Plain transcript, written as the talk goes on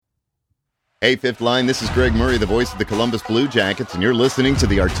Hey, Fifth Line, this is Greg Murray, the voice of the Columbus Blue Jackets, and you're listening to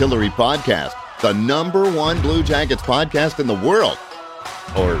the Artillery Podcast, the #1 Blue Jackets podcast in the world.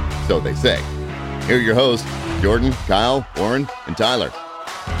 Or so they say. Here are your hosts, Jordan, Kyle, Warren, and Tyler.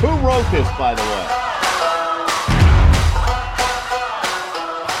 Who wrote this, by the way?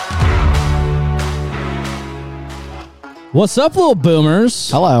 What's up, little boomers?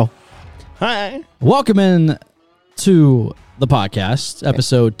 Hello. Hi. Welcome in to the podcast,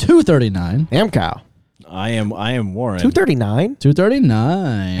 episode 239. I'm Kyle. I am Warren. 239? 239.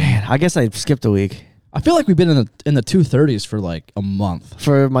 Man, I guess I skipped a week I feel like we've been in the 230s for like a month.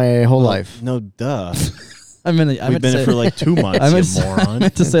 for my whole life. No, duh. I mean, We've been in for like 2 months, I meant, you moron. I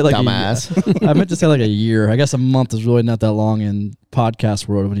meant to say like Dumbass. I meant to say like a year. I guess a month is really not that long in podcast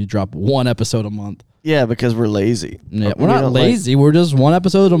world when you drop one episode a month. Yeah, because we're lazy. Yeah, We we're not don't lazy. We're just one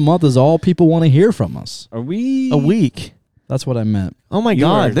episode a month is all people want to hear from us. Are we? A week. That's what I meant. Oh my You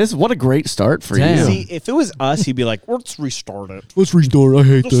God. are- What a great start for Damn. you. See, if it was us, he'd be like, let's restart it. Let's restart. I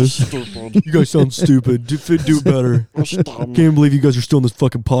hate This this. is stupid. You guys sound stupid. Do better. Can't believe you guys are still in this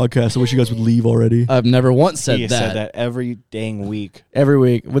fucking podcast. I wish you guys would leave already. I've never once said He that. said that every dang week. Every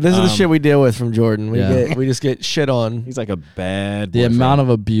week. But this is the shit we deal with from Jordan. Yeah. We just get shit on. He's like a bad The amount of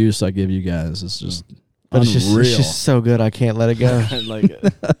abuse I give you guys is just But unreal. it's just so good. I can't let it go. like,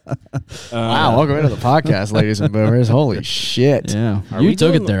 Wow. Welcome into the podcast, ladies and boomers. Holy shit. Yeah, Are you we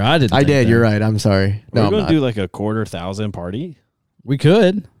took doing it there. I didn't. I think did. that. You're right. I'm sorry. No, we're I'm going not. to do like a 250,000 party We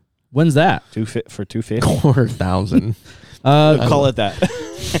could. When's that? for 250. 4,000. Call it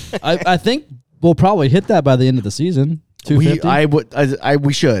that. I think we'll probably hit that by the end of the season. 250.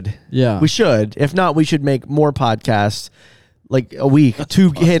 We should. Yeah. We should. If not, we should make more podcasts like a week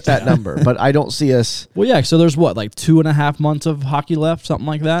to hit that number. But I don't see us. Well, yeah. So there's what, like 2.5 months of hockey left, something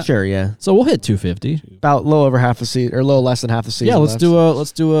like that. Sure, yeah. So we'll hit 250. About a little over half the season, or a little less than half the season. Yeah. Let's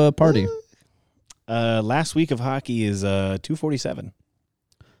left. do a party. Last week of hockey is 247.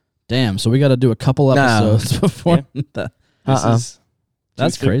 Damn. So we got to do a couple No. episodes before that. This is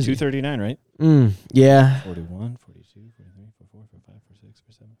That's crazy. 239, right? Yeah. 41, 42, 43, 44, 45, 46,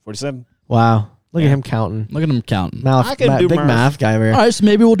 47. 47. Wow. Look Yeah. at him counting. Look at him counting. I can do big math. math guy over All here. right. So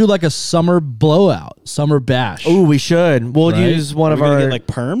maybe we'll do like a summer blowout, summer bash. Ooh, we should. We'll Right? use one Are of we gonna our. get like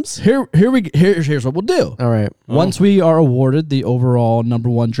perms? Here's what we'll do. All right. Once we are awarded the overall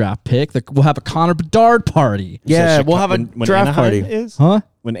 #1 draft pick, we'll have a Connor Bedard party. Yeah, So we'll have a when draft Anaheim party. Is Huh?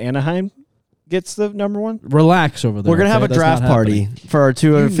 when Anaheim gets the #1. Relax over there. We're gonna have okay? a That's draft not party happening. for our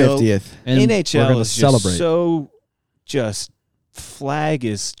 250th. And we're NHL gonna is celebrate. just so just flag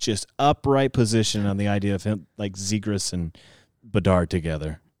is just upright position on the idea of him like Zegras and Bedard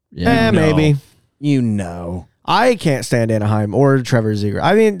together. Yeah. No. Maybe. You know, I can't stand Anaheim or Trevor Zegras.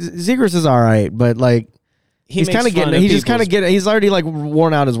 I mean, Zegras is all right, but like he's makes kind of fun getting. He's just kind of people's- getting. He's already like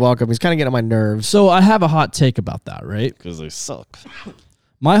worn out his welcome. He's kind of getting on my nerves. So I have a hot take about that, right? because they suck.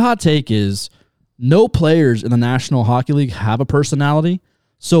 My hot take is no players in the National Hockey League have a personality.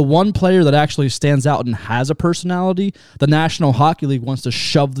 So one player that actually stands out and has a personality, the National Hockey League wants to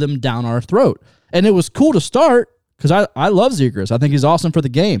shove them down our throat. And it was cool to start because I love Zegras. I think he's awesome for the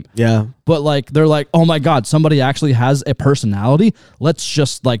game. Yeah. But like they're like, oh my God, somebody actually has a personality. Let's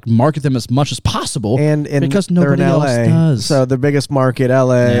just like market them as much as possible. And because they're in nobody else LA, does. so the biggest market,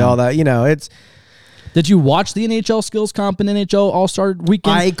 LA, Yeah. all that. You know, it's. Did you watch the NHL skills comp and NHL All-Star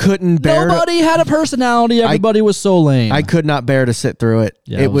weekend? I couldn't bear. Nobody had a personality. Everybody was so lame. I could not bear to sit through it.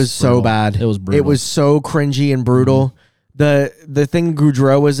 Yeah, it it was was so brutal. bad. It was brutal. It was so cringy and brutal. The thing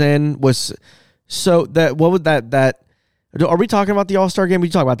Goudreau was in was so that. What would that? Are we talking about the All-Star game? We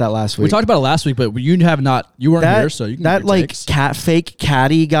talked about that last week. We talked about it last week, but you have not. You weren't here, so you can that give your like takes. fake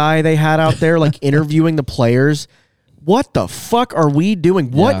caddy guy they had out there, like interviewing the players. What the fuck are we doing?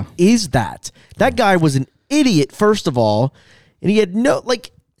 What is that? That guy was an idiot, first of all, and he had no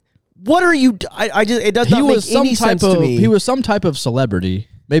like. What are you? I just it does He not was make any some type sense of. to me. He was some type of celebrity,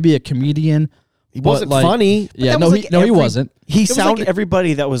 maybe a comedian. He wasn't funny. But Yeah, that no, was he like no, he every- wasn't. He It was sounded like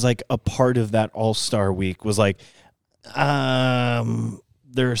everybody that was like a part of that All-Star week was like,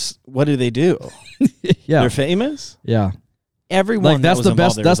 there's what do they do? Yeah, They're famous. yeah. Everyone Like that's that the was best.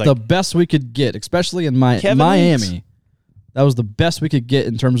 involved there That's was the like, best we could get, especially in Kevin Miami. Weeks. That was the best we could get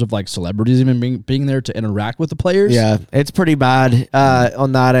in terms of like celebrities even being there to interact with the players. Yeah, it's pretty bad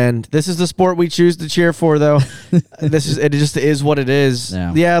on that end. This is the sport we choose to cheer for, though. It just is what it is.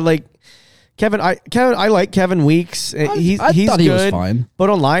 Yeah. Like Kevin, I like Kevin Weeks. He's thought good, he was fine. but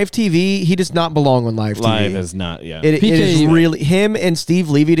on live TV, he does not belong on live TV. live is not. Yeah, It PK is really him and Steve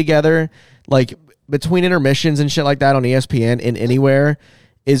Levy together, like between intermissions and shit like that on ESPN and anywhere,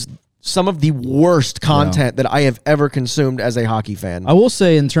 is some of the worst content that I have ever consumed as a hockey fan. I will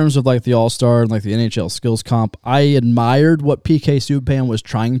say, in terms of like the All-Star and like the NHL skills comp, I admired what PK Subban was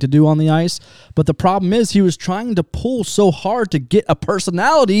trying to do on the ice. But the problem is he was trying to pull so hard to get a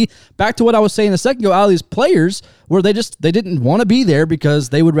personality, back to what I was saying a second ago, out of these players where they didn't want to be there because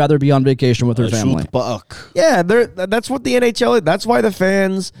they would rather be on vacation with their family. Yeah, that's what the NHL is. That's why the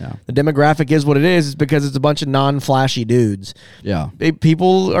fans, the demographic is what it is because it's a bunch of non-flashy dudes. Yeah.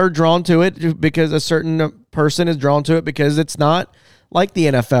 People are drawn to it because a certain person is drawn to it because it's not like the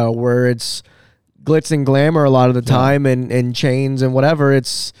NFL where it's glitz and glamour a lot of the time and chains and whatever.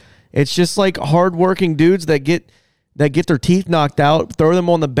 It's just like hardworking dudes that get their teeth knocked out, throw them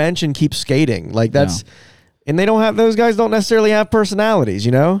on the bench and keep skating. Like that's and those guys don't necessarily have personalities,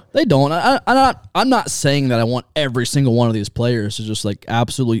 you know? They don't. I'm not saying that I want every single one of these players to just like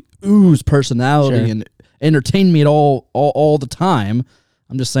absolutely ooze personality and entertain me at all the time.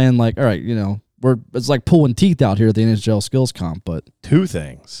 I'm just saying, like, all right, you know, it's like pulling teeth out here at the NHL skills comp, but 2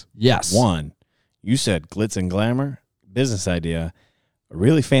 things. Yes. 1, you said glitz and glamour, business idea, a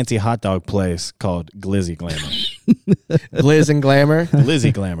really fancy hot dog place called Glizzy Glamour. Glizz and glamour.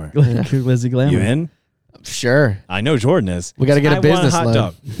 Glizzy Glamour. Glizzy Glamour. You in? Sure. I know Jordan is. We got to get a business hot loan.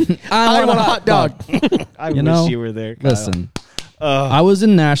 dog. I want a hot dog. I You wish know, you were there, Kyle. Listen, I was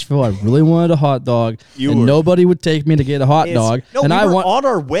in Nashville. I really wanted a hot dog, and were. nobody would take me to get a hot dog. No, and we I were want. on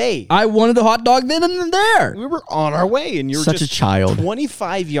our way. I wanted a hot dog then and there. We were on our way, and you were Such just a child.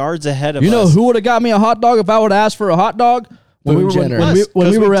 25 yards ahead of us. You know who would have got me a hot dog if I would have asked for a hot dog? When we Boone were, Jenner. when we, when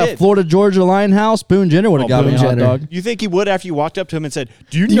Us, we 'cause were we at did. Florida Georgia Line House, Boone Jenner would have got me a Boone hot Jenner. dog. You think he would after you walked up to him and said,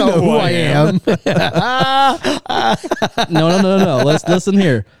 "Do you You know who I am. No. Let's listen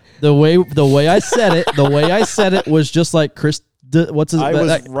here. The way I said it was just like Chris. What's his? I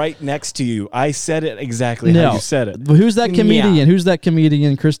was right next to you. I said it exactly how you said it. Who's that comedian? Yeah. Who's that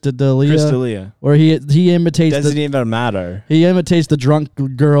comedian? Chris D'Elia. Chris D'Elia. Where he imitates Doesn't even matter. he imitates the drunk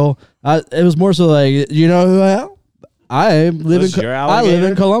girl. It was more so like, you know who I am? I live Was in your I live in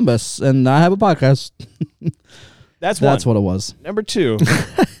alligator? Columbus and I have a podcast. That's one. That's what it was. Number 2,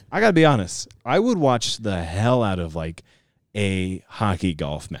 I gotta be honest. I would watch the hell out of like a hockey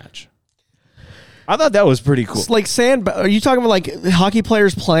golf match. I thought that was pretty cool. It's like are you talking about like hockey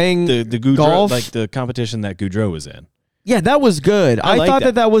players playing The Goudreau, golf? like the competition that Goudreau was in. Yeah, that was good. I like thought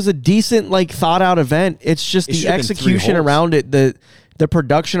that. that was a decent, like, thought out event. It's just It the should've been 3 execution holes. around it, the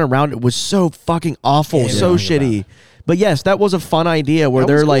production around it was so fucking awful, so shitty. But yes, that was a fun idea where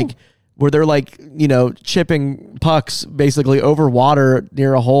That was they're like, you know, chipping pucks basically over water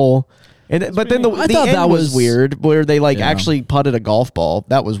near a hole. And but then the I the thought end that was was- weird where they like Yeah. actually putted a golf ball.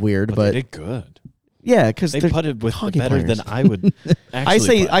 That was weird, But but they did good. yeah, because They putted with hockey better players. than I would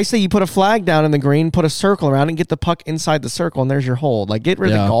actually I say you put a flag down in the green, put a circle around it, and get the puck inside the circle, and there's your hole. Like, get rid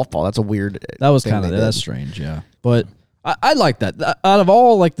of Yeah. the golf ball. That's a weird. That was thing kind of they did. that's strange, yeah. But I like that. Out of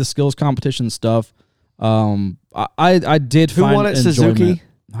all like the skills competition stuff, I did. Who find won it, enjoyment. Suzuki?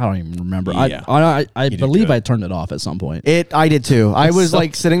 I don't even remember. Yeah. I did believe good. I turned it off at some point. I did too. I was so-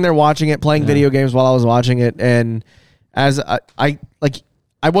 like sitting there watching it, playing video games while I was watching it, and as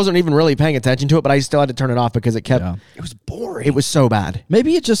I wasn't even really paying attention to it, but I still had to turn it off because it kept. Yeah. It was boring. It was so bad.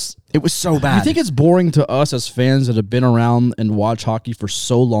 Maybe it just. It was so bad. You think it's boring to us as fans that have been around and watch hockey for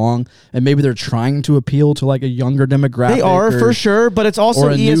so long, and maybe they're trying to appeal to like a younger demographic? they are or for sure, but it's also or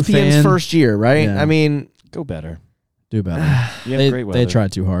a new ESPN's fan. first year, right? Yeah. I mean, Go better. Do better. You have they, great weather. they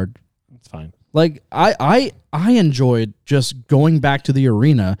tried too hard. It's fine. Like I enjoyed just going back to the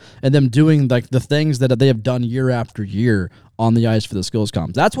arena and them doing like the things that they have done year after year on the ice for the skills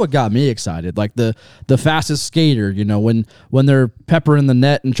comps. That's what got me excited. Like the fastest skater, you know, when they're peppering the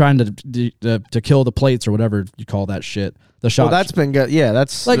net and trying to kill the plates or whatever you call that shit. The shot. well, that's been good. Yeah,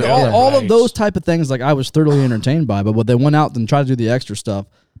 that's like yeah. all of Right. those type of things. Like I was thoroughly entertained by, but when they went out and tried to do the extra stuff,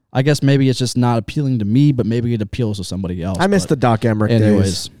 I guess maybe it's just not appealing to me, but maybe it appeals to somebody else. I miss the Doc Emmerich days.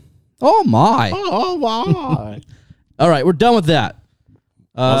 anyways. Oh my. Oh, wow. All right, we're done with that.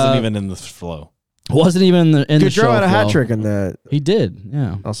 Wasn't even in the flow. Wasn't even in the show Goudreau had a hat flow. trick in the He did,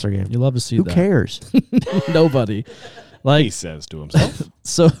 yeah. All-Star game. You love to see Who that. cares? Nobody. He Like says to himself.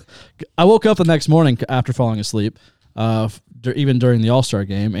 so, I woke up the next morning after falling asleep, even during the All-Star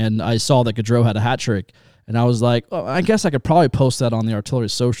game, and I saw that Gaudreau had a hat trick, and I was like, oh, I guess I could probably post that on the Artillery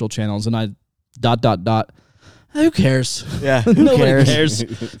social channels, and I ... Who cares? Yeah, who Nobody cares?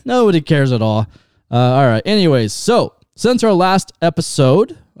 cares. Nobody cares at all. All right. Anyways, so since our last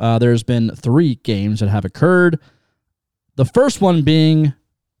episode, there's been 3 games that have occurred. The first one being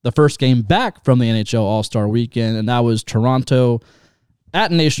the first game back from the NHL All-Star Weekend, and that was Toronto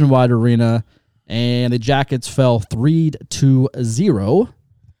at Nationwide Arena, and the Jackets fell 3-0.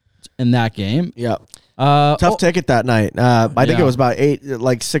 in that game. Yeah. Tough oh, ticket that night. I think Yeah. it was about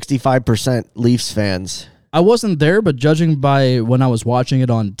 65% Leafs fans. I wasn't there, but judging by when I was watching it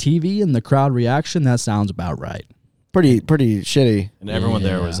on TV and the crowd reaction, that sounds about right. Pretty shitty. And everyone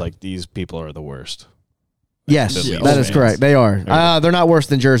there was Yeah. like, these people are the worst. Yes, The Leafs that is fans. correct. They are. They're not worse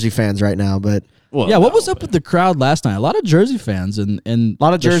than Jersey fans right now, but Well, Yeah, what no, was up with the crowd last night? A lot of Jersey fans and a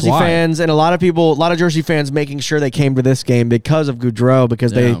lot of the Jersey Schwei. fans and a lot of Jersey fans making sure they came to this game because of Goudreau,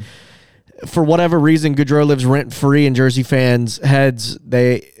 because Yeah. for whatever reason, Goudreau lives rent free in Jersey fans' heads.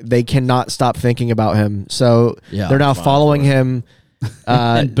 They cannot stop thinking about him, so Yeah. they're now following him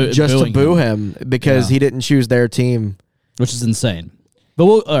And just to booing boo him because Yeah. he didn't choose their team. which is insane. But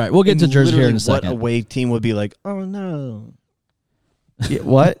we'll get to And Jersey here in a literally second. What away team would be like, oh no.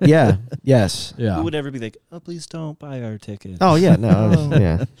 What? Yeah. Yes. Yeah, Who would ever be like, oh, please don't buy our ticket? Oh yeah. No.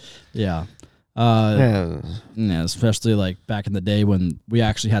 Yeah. yeah. Yeah. Yeah, especially like back in the day when we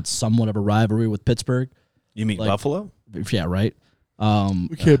actually had somewhat of a rivalry with Pittsburgh. You mean like- Buffalo? Yeah, right.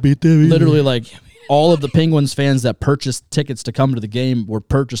 We can't beat them. either. Literally, like all of the Penguins fans that purchased tickets to come to the game were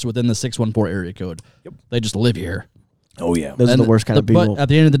purchased within the 614 area code. Yep, they just live here. Oh, yeah. Those are the worst kind of people. But at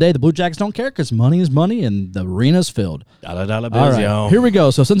the end of the day, the Blue Jackets don't care because money is money and the arena's filled. Dollar All bills, right, yo. here we go.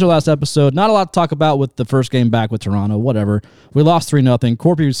 So since our last episode, not a lot to talk about with the first game back with Toronto. Whatever, we lost 3-0.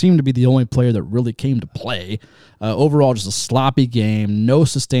 Corpy seemed to be the only player that really came to play. Overall, just a sloppy game. No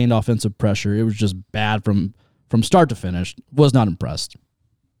sustained offensive pressure. It was just bad from start to finish. Was not impressed.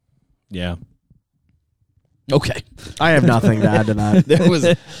 Yeah. Okay, I have nothing to add to that. It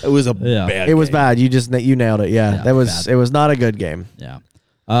was a Yeah. bad It was game. bad. You nailed it. Yeah. Yeah, That was bad. it was not a good game. yeah,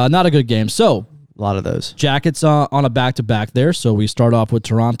 not a good game. So A lot of those. Jackets on a back-to-back there. So we start off with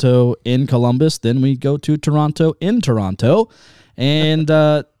Toronto in Columbus. Then we go to Toronto in Toronto. And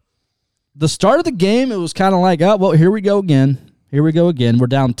the start of the game, it was kind of like, oh, well, here we go again. Here we go again. We're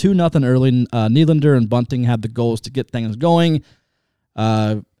down 2-0 early. Nylander and Bunting had the goals to get things going.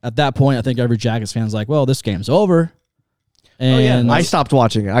 At that point, I think every Jackets fan's like, well, this game's over. And I stopped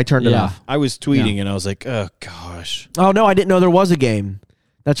watching it. I turned it yeah. off. I was tweeting and I was like, oh, gosh. Oh no, I didn't know there was a game.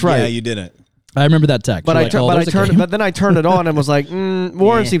 That's right. Yeah, you didn't. I remember that text. But You're I like, tur- oh, but I there's a turned game. but then I turned it on and was like,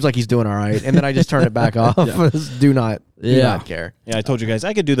 Warren seems like he's doing all right, and then I just turned it back off. do not care. Yeah, I told you guys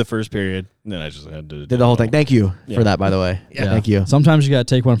I could do the first period. And then I just had to Did the whole thing. Thank you for that, by the way. Yeah. Thank you. Sometimes you got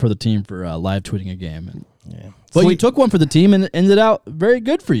to take one for the team for live tweeting a game. Yeah. But you took one for the team and it ended out very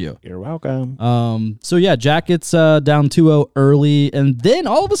good for you. You're welcome. So yeah, Jackets down 2-0 early, and then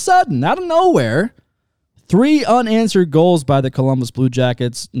all of a sudden, out of nowhere, 3 unanswered goals by the Columbus Blue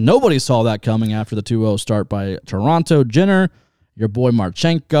Jackets. Nobody saw that coming after the 2-0 start by Toronto. Jenner, your boy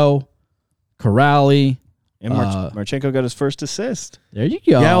Marchenko, Corrali. And Marchenko got his first assist. There you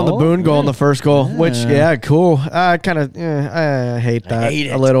go. Yeah, on the Boone goal, on the first goal, which cool. I hate that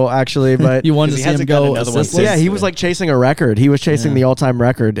a little actually, but You wanted to He see him hasn't got go another one assistless? since. yeah, he was like chasing a record. He was chasing the all-time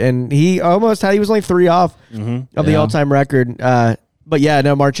record, and he was only 3 off of the Yeah. all-time record. But yeah,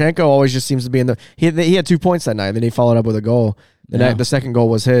 no, Marchenko always just seems to be in the. He had 2 points that night. Then he followed up with a goal. The second goal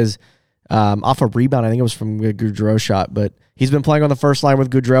was his off a rebound. I think it was from a Goudreau shot, but he's been playing on the first line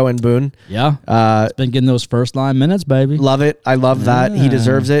with Goudreau and Boone. Yeah. Been getting those first line minutes, baby. Love it. I love that. He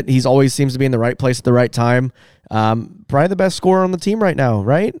deserves it. He's always seems to be in the right place at the right time. Probably the best scorer on the team right now,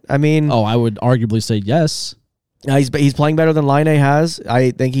 right? I mean, Oh, I would arguably say yes. he's playing better than Laine has.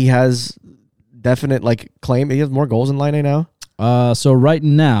 I think he has definite claim. He has more goals than Laine now. So right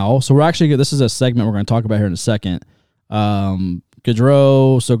now, this is a segment we're going to talk about here in a second.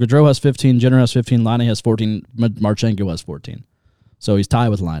 Gaudreau has 15, Jenner has 15, Laine has 14, Marchenko has 14. So he's tied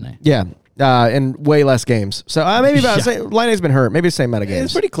with Laine. Yeah. And way less games. So maybe about Laine's been hurt. Maybe the same amount of games.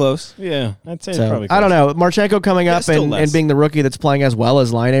 It's pretty close. Yeah, I'd say it's So, probably close. I don't know. Marchenko coming up still and less. being the rookie that's playing as well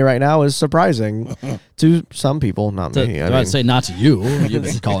as Laine right now is surprising to some people, not me. I'd say not to you. You've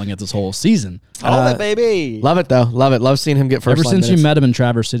been calling it this whole season. Hold it, baby. love it though. Love it. Love seeing him get first. Ever line since you minutes. met him in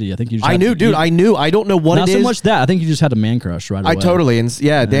Traverse City, I think you just I had- knew, dude. I knew. I don't know what not it so is. much that. I think you just had a man crush right away. I totally. And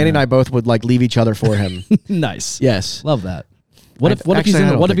Danny and I both would leave each other for him. Nice. Yes. Love that. What if Actually, I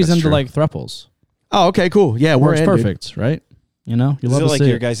don't think he's that's into true. like thruples? Oh, okay, cool. Yeah, we're Works in, dude. perfect, right? You know, you Is love it to like see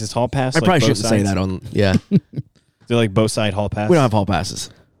your it. guys' hall pass? I like probably both shouldn't say sides? that on. Yeah, Is it like both side hall pass? we don't have hall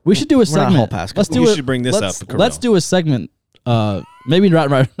passes. We should do a not segment. hall pass Let's people. do We it. should bring this let's, up, Carmel. Let's do a segment. Maybe not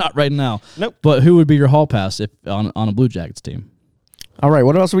right now. Nope. But who would be your hall pass if on a Blue Jackets team? All right,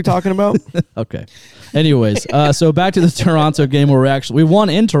 what else are we talking about? Okay. Anyways, so back to the Toronto game where we won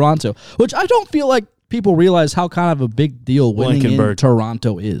in Toronto, which I don't feel like people realize how kind of a big deal winning in Blankenberg.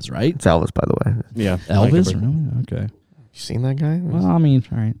 Toronto is, right? It's Elvis, by the way. Yeah. Elvis? Blankenberg. Really? Okay. You seen that guy? Well, I mean,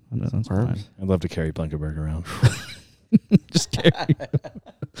 all right. That's fine. I'd love to carry Blankenberg around. Just carry.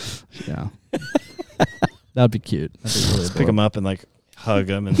 Yeah. That'd be cute. That'd be really Pick him up and like hug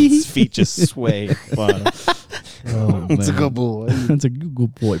him, and his feet just sway. Wow. Oh, It's a man. good boy. It's a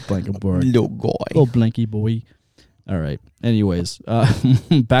good boy, blanket boy. Little guy. Little blanky boy. All right. Anyways,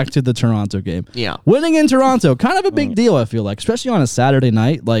 back to the Toronto game. Yeah. Winning in Toronto, kind of a big deal, I feel like, especially on a Saturday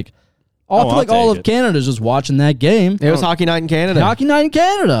night. Like, I feel I'll like all take of it. Canada's just watching that game. It was Hockey Night in Canada. Hockey Night in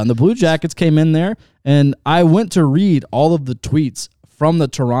Canada, and the Blue Jackets came in there, and I went to read all of the tweets from the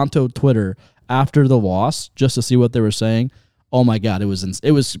Toronto Twitter after the loss just to see what they were saying. Oh my God, it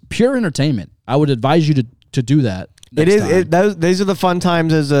was pure entertainment. I would advise you to do that. It next is. time. These are the fun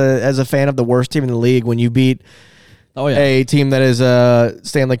times as a fan of the worst team in the league when you beat Oh yeah. a team that is a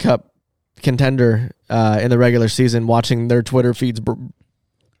Stanley Cup contender in the regular season. Watching their Twitter feeds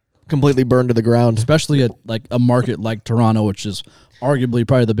completely burned to the ground. Especially at like a market like Toronto, which is arguably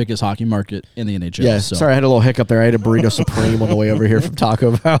probably the biggest hockey market in the NHL. Yeah. so Sorry, I had a little hiccup there. I had a burrito supreme on the way over here from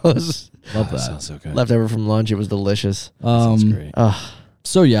Taco House. love That that. sounds so good. Left over from lunch. It was delicious. Sounds great.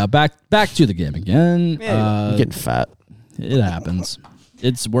 So yeah, back to the game again. I'm getting fat. It happens.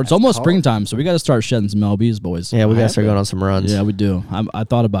 It's almost springtime, so we got to start shedding some LBs, boys. Yeah, we gotta start going on some runs. Yeah, we do. I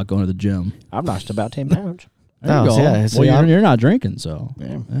thought about going to the gym. I've lost about 10 pounds. There you Oh, go. yeah, so Well, I'm- you're not drinking, so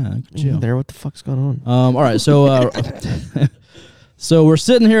yeah, look at you. There, what the fuck's going on? All right, so so we're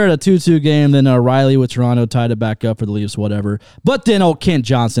sitting here at a 2-2 game. Then Riley with Toronto tied it back up for the Leafs, whatever. But then old Kent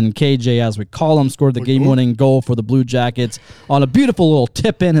Johnson, KJ as we call him, scored the game-winning goal for the Blue Jackets on a beautiful little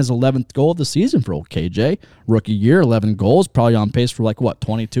tip-in, his 11th goal of the season for old KJ. Rookie year, 11 goals, probably on pace for like, what,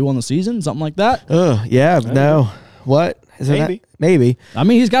 22 on the season, something like that? Yeah, no. What? Is it Maybe. Maybe. I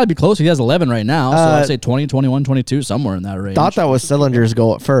mean, he's got to be close. He has 11 right now, so I'd Uh, say 20, 21, 22, somewhere in that range. Thought that was Cylinder's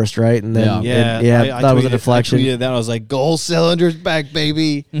goal at first, right? And then Yeah, that was a deflection. I tweeted that. I was like, goal cylinders back,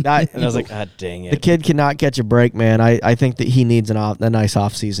 baby. And I was like, God dang it. The kid cannot catch a break, man. I think that he needs a nice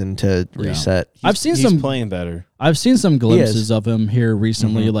off season to reset. I've seen He's some playing better. I've seen some glimpses of him here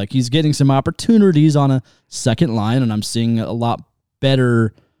recently. Like he's getting some opportunities on a second line, and I'm seeing a lot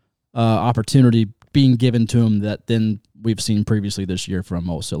better opportunity being given to him than we've seen previously this year from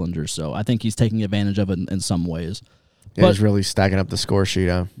Mo Cylinders. So I think he's taking advantage of it in some ways. Yeah, he's But- really stacking up the score sheet.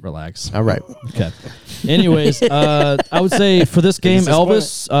 Relax. All right. Okay. Anyways, I would say for this game,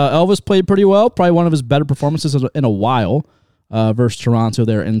 Elvis played pretty well. Probably one of his better performances in a while versus Toronto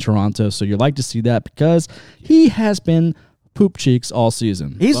there in Toronto. So you like to see that because he has been poop cheeks all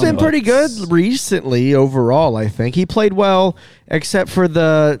season. He's been pretty good recently overall, I think. He played well except for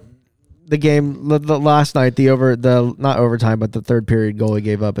the game the last night, not overtime, but the third period goal he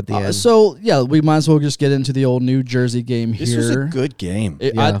gave up at the end. So yeah, we might as well just get into the old New Jersey game here. This was a good game. I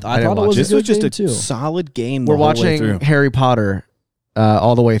Yeah, I thought didn't it was watch a This good was just game a too. solid game. We're the whole way watching through. Harry Potter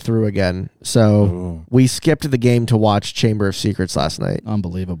all the way through again. So we skipped the game to watch Chamber of Secrets last night.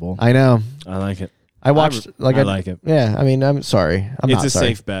 Unbelievable. I know. I like it. I watched I like it. Yeah, I mean, I'm sorry. I'm It's not a sorry.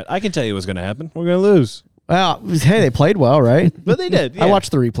 safe bet. I can tell you what's going to happen. We're going to lose. Well, hey, they played well, right? But they did. I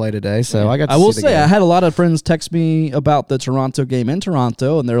watched the replay today, so I got to I will see the say game. I had a lot of friends text me about the Toronto game in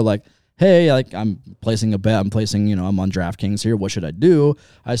Toronto, and they're like, "Hey, like I'm placing a bet. I'm on DraftKings here. What should I do?"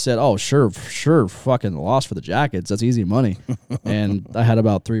 I said, "Oh, sure, fucking loss for the Jackets. That's easy money." And I had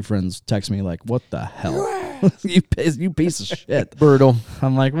about 3 friends text me like, "What the hell, you piece of shit." Brutal.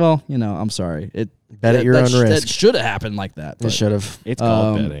 I'm like, well, I'm sorry. Bet at your own risk. That should have happened like that. It but- should have. It's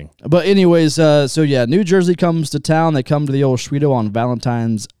called betting. But anyways, so yeah, New Jersey comes to town. They come to the old Schwedo on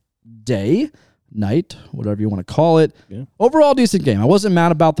Valentine's Day night, whatever you want to call it. Yeah. Overall, decent game. I wasn't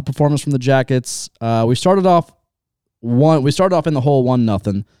mad about the performance from the Jackets. We started off in the hole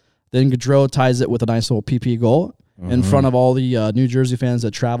 1-0. Then Gaudreau ties it with a nice little PP goal in front of all the New Jersey fans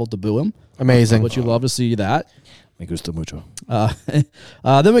that traveled to boo him. Amazing. Which you love to see that. Me gusta mucho.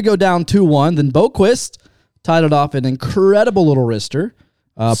 Then we go down 2-1. Then Boquist tied it off an incredible little wrister.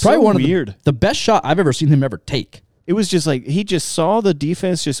 Probably one of the best shot I've ever seen him ever take. It was just like he just saw the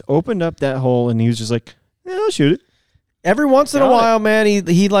defense just opened up that hole, and he was just like, "Yeah, I'll shoot it." Every once in a Got it. while, man,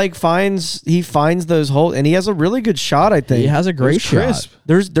 he finds those holes, and he has a really good shot. I think He has a great was crisp.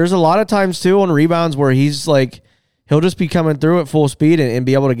 shot. There's a lot of times too on rebounds where he's like he'll just be coming through at full speed and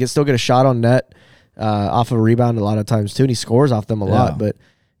be able to still get a shot on net off of a rebound a lot of times too, and he scores off them a lot. But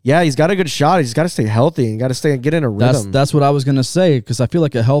yeah, he's got a good shot. He's got to stay healthy and got to get in a rhythm. That's what I was gonna say because I feel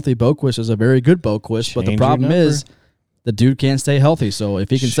like a healthy Boquist is a very good Boquist, but the Change your problem number. is the dude can't stay healthy. So if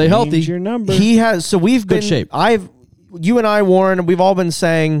he can stay healthy, Change your number. He has. So we've Good been. shape. You and I, Warren, we've all been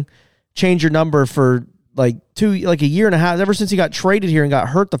saying change your number for like a year and a half. Ever since he got traded here and got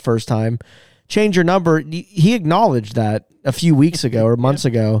hurt the first time, change your number. He acknowledged that a few weeks ago or months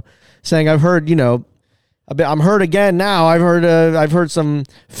ago, saying I've heard I'm hurt again now. I've heard some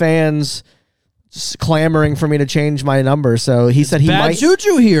fans clamoring for me to change my number. So he said he Bad might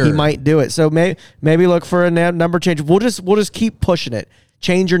juju here. He might do it. So maybe look for a number change. We'll just keep pushing it.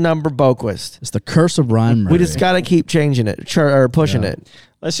 Change your number, Boquist. It's the curse of Ryan Murray. We just got to keep changing it or pushing it.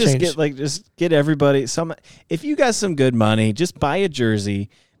 Let's just Change. get everybody some. If you got some good money, just buy a jersey,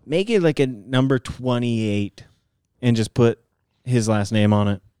 make it like a number 28, and just put his last name on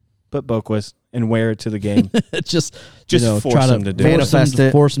it. Put Boquist and wear it to the game. just force try him to do it. Manifest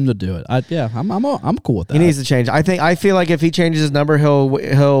it. Force him to do it. I'm cool with that. He needs to change. I feel like if he changes his number,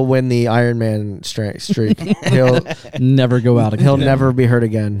 he'll win the Iron Man streak. He'll never go out again. he'll never be hurt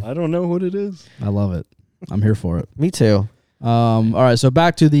again. I don't know what it is. I love it. I'm here for it. Me too. All right, so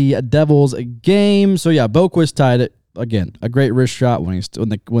back to the Devils game. So yeah, Boquist tied it again. A great wrist shot when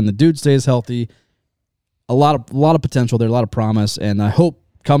the dude stays healthy. A lot of potential there, a lot of promise, and I hope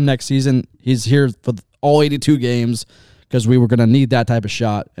come next season he's here for all 82 games because we were going to need that type of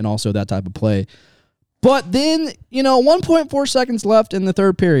shot and also that type of play. But then 1.4 seconds left in the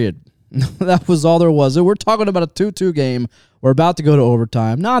third period. That was all there was. We're talking about a 2-2 game. We're about to go to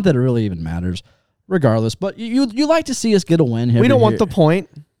overtime. Not that it really even matters. Regardless, but you like to see us get a win here. We don't want the point.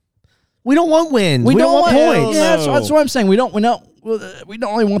 We don't want wins. We don't want points. Yeah, that's what I'm saying. We don't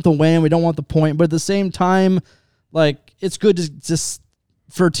only want the win. We don't want the point. But at the same time, like it's good to just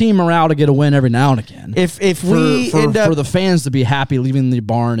for team morale to get a win every now and again. If we end up for the fans to be happy leaving the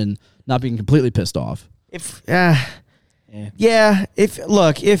barn and not being completely pissed off. If we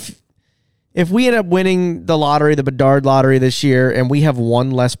end up winning the lottery, the Bedard lottery this year, and we have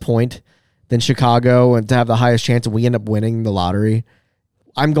one less point than Chicago and to have the highest chance and we end up winning the lottery,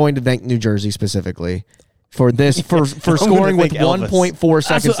 I'm going to thank New Jersey specifically for this for scoring with 1.4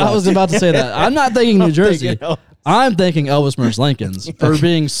 seconds left. I was about to say that. I'm not thanking New Jersey. I'm thanking Elvis Merz-Linkins for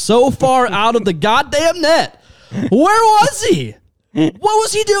being so far out of the goddamn net. Where was he? What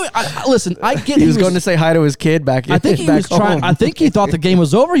was he doing? Listen, I get he was going to say hi to his kid back. I think he was trying. I think he thought the game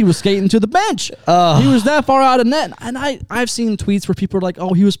was over. He was skating to the bench. He was that far out of net, and I've seen tweets where people are like,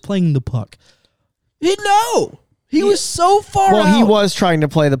 "Oh, he was playing the puck." He was so far. Well, out. he was trying to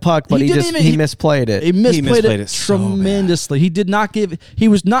play the puck, but he misplayed it. He misplayed it so tremendously. He did not give. He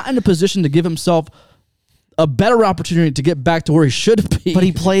was not in a position to give himself a better opportunity to get back to where he should be. But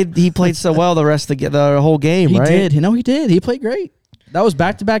he played so well the rest of the whole game. He right? did. He did. He played great. That was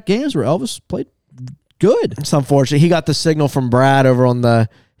back-to-back games where Elvis played good. It's unfortunate. He got the signal from Brad over on the.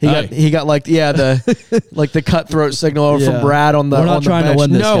 He got like the like the cutthroat signal over from Brad on the. We're not trying to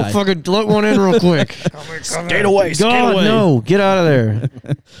win this guy. Fucking let one in real quick. Skate away. No, get out of there.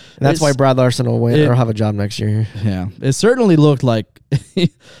 That's why Brad Larson will win or have a job next year. Yeah, it certainly looked like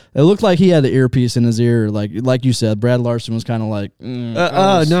he had the earpiece in his ear. Like you said, Brad Larson was kind of like,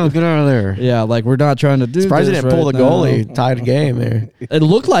 no, get out of there. Yeah, like we're not trying to do. Surprised he this didn't pull right the goalie, tied a game there. It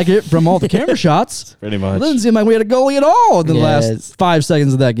looked like it from all the camera shots. Pretty much. It didn't seem like we had a goalie at all in the last 5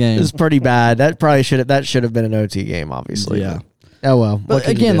 seconds of that game. It was pretty bad. That should have been an OT game, obviously. Yeah. Oh well. But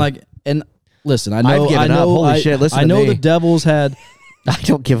again, listen, I know. I've given up. Holy shit! Listen I to know me. the Devils had. I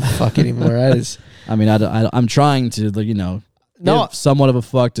don't give a fuck anymore. I'm trying to, give somewhat of a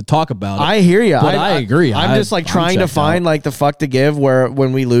fuck to talk about it. I hear you. I agree. I'm just trying to find the fuck to give where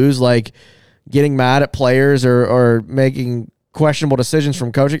when we lose, getting mad at players or making questionable decisions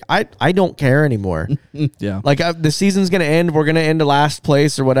from coaching. I don't care anymore. Yeah. The season's gonna end. We're gonna end to last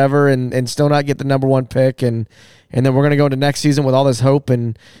place or whatever, and still not get the number 1 pick, and then we're gonna go into next season with all this hopes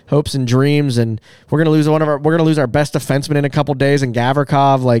and dreams, and we're gonna lose our best defenseman in a couple days, and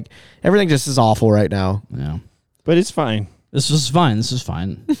Gavrikov. Everything just is awful right now. Yeah. But it's fine. This is fine. This is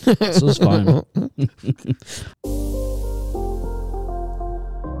fine. This is fine.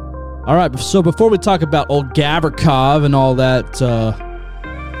 All right. So before we talk about old Gavrikov and all that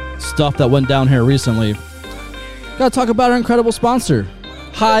stuff that went down here recently, got to talk about our incredible sponsor,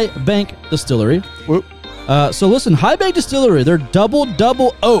 High Bank Distillery. Whoop. So listen, High Bank Distillery, they're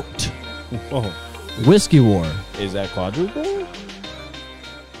double oaked whiskey war. Is that quadruple?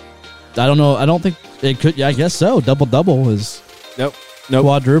 I don't know. I don't think it could. Yeah, I guess so. Double is Nope.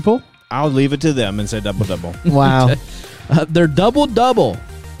 quadruple. I'll leave it to them and say double. Wow. They're double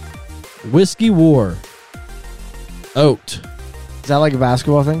whiskey war oaked. Is that like a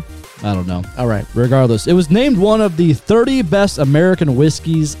basketball thing? I don't know. All right. Regardless, it was named one of the 30 best American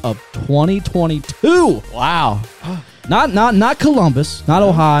whiskeys of 2022. Wow. Not Columbus, not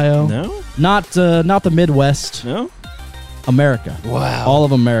Ohio, No? not the Midwest. No? America. Wow. All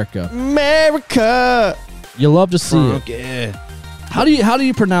of America. America. You love to see it. Yeah. How do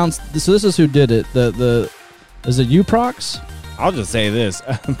you pronounce this? So this is who did it. The is it Uprox? I'll just say this.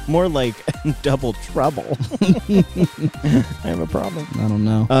 More like double trouble. I have a problem. I don't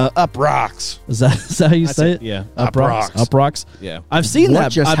know. Up rocks. Is that how you say it? Yeah. Up rocks. Up rocks. Yeah. I've seen What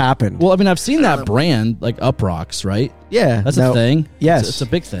that. just happened? Well, I mean, I've seen that brand like Up Rocks, right? Yeah, That's a thing. Yes. It's a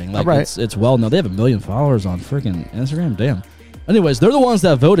big thing. Like Right. it's well known. They have 1 million followers on freaking Instagram. Damn. Anyways, they're the ones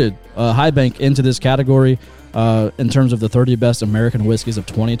that voted High Bank into this category in terms of the 30 best American whiskeys of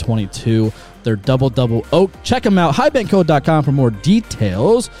 2022. They're double oak. Check them out. highbankcode.com for more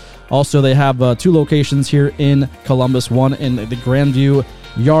details. Also, they have 2 locations here in Columbus. One in the Grandview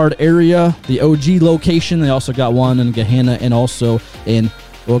Yard area, the OG location. They also got one in Gahanna and also in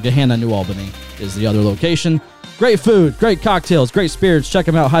Gahanna, New Albany is the other location. Great food, great cocktails, great spirits. Check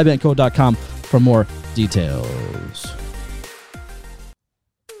them out. highbankcode.com for more details.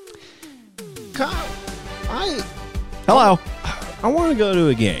 Hello. I want to go to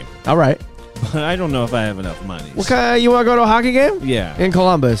a game, All right. but I don't know if I have enough money. What kind? You want to go to a hockey game? Yeah. In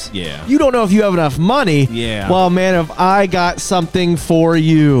Columbus. Yeah. You don't know if you have enough money. Yeah. Well, man, if I got something for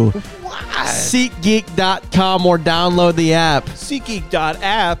you. SeatGeek.com or download the app.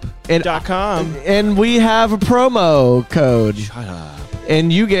 SeatGeek.app.com. And we have a promo code. Shut up.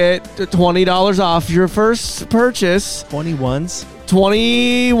 And you get $20 off your first purchase. 21s.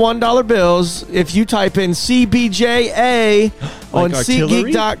 $21 bills if you type in CBJA on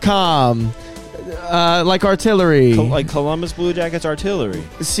artillery? SeatGeek.com. Like artillery. Like Columbus Blue Jackets artillery.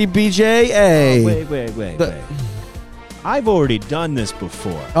 CBJA. Oh, wait. The- I've already done this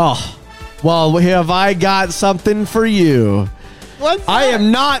before. Oh, well, have I got something for you? What's I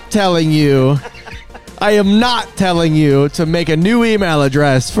am not telling you. I am not telling you to make a new email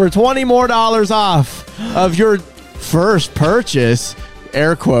address for $20 more off of your first purchase,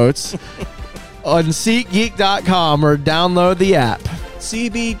 air quotes, on SeatGeek.com or download the app.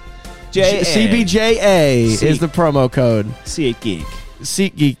 CBJA. CBJA is the promo code. SeatGeek.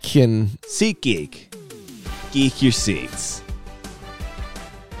 SeatGeek can. SeatGeek. Geek your seats.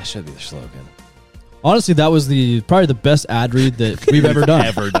 That should be the slogan. Honestly, that was probably the best ad read that we've ever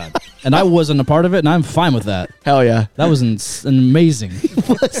done. And I wasn't a part of it, and I'm fine with that. Hell yeah. That was amazing.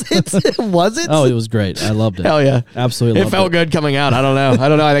 Was it? Was it? Oh, it was great. I loved it. Hell yeah. Absolutely It loved felt it. good coming out. I don't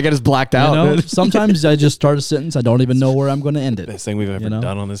know. I think I just blacked out. You know, sometimes I just start a sentence. I don't even know where I'm going to end it. Best thing we've ever You know?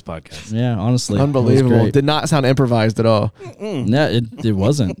 done on this podcast. Yeah, honestly. it was Unbelievable. great. Did not sound improvised at all. Yeah, it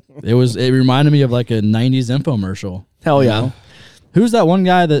wasn't. It reminded me of like a 90s infomercial. Hell You yeah. know? Who's that one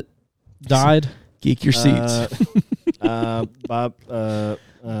guy that died? Geek your seats. Bob.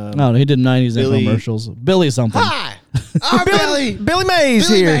 No, he did 90s Billy- infomercials. Billy something. Hi, I'm Billy. Billy Mays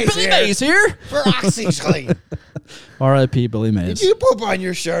Billy here. Mays Billy Mays here. for OxyClean. R.I.P. Billy Mays. Did you poop on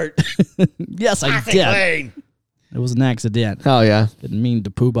your shirt? Yes, I did. OxyClean. It was an accident. Hell yeah. Didn't mean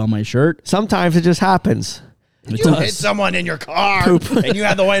to poop on my shirt. Sometimes it just happens. It You hit does. someone in your car and you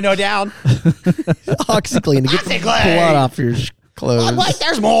have the window down. OxyClean to get the OxyClean. blood off your clothes. I'm like,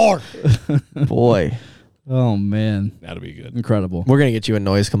 there's more. Boy, Oh, man. That'll be good. Incredible. we're gonna get you a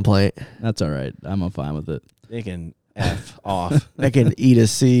noise complaint. That's all right. I'm fine with it. They can F off. They can eat a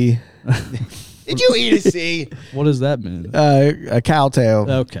C, Did you eat a C? What does that mean? a cow tail.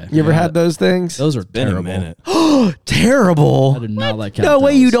 Okay. You ever Yeah. had those things? Those are Been terrible. a minute. Terrible. I do not like No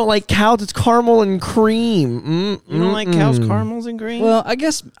way cowtails. you don't like cows. It's caramel and cream. You don't like cow's caramels and green? Well, I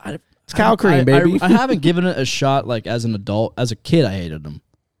guess It's cow cream, baby. I haven't given it a shot like as an adult. As a kid, I hated them.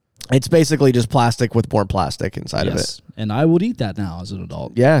 It's basically just plastic with more plastic inside of it. Yes. And I would eat that now as an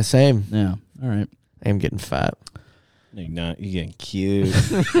adult. Yeah, same. Yeah. All right. I am getting fat. You're not. You're getting cute.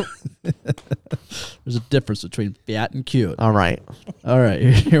 There's a difference between fat and cute. All right. All right.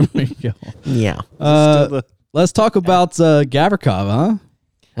 Here we go. Yeah. Let's talk about Gavrikov,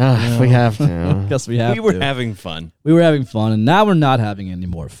 huh? We have to. Guess we have we were to. having fun. We were having fun, and now we're not having any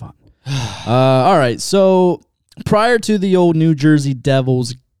more fun. All right. So prior to the old New Jersey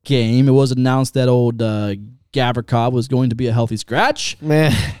Devils game, it was announced that old Gavrikov was going to be a healthy scratch.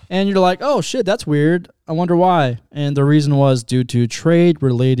 Man. And you're like, oh, shit, that's weird. I wonder why. And the reason was due to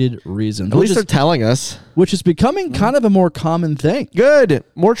trade-related reasons, At least they're telling us. which is becoming kind of a more common thing. Good.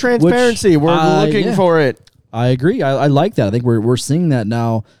 More transparency. We're looking yeah. for it. I agree. I like that. I think we're seeing that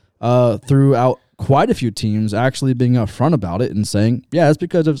now throughout quite a few teams actually being upfront about it and saying, yeah, it's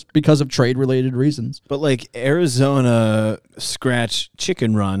because of trade-related reasons. But like Arizona scratch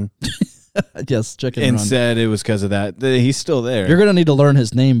chicken run Yes, chicken and run. said it was because of that. He's still there. You're gonna need to learn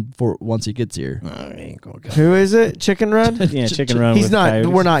his name for once he gets here. Who is it? Chicken Run? yeah, chicken run. He's with not. coyotes.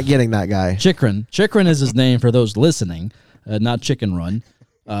 We're not getting that guy. Chikrin. Chikrin is his name for those listening, not Chicken Run.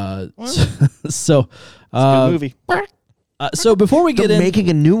 So, Good movie. so before we They're get in, making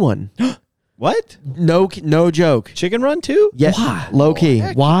a new one. What? No joke. Chicken Run too? Yeah, Why? low key.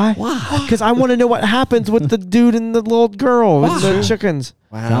 Why? Because I want to know what happens with the dude and the little girl and the chickens.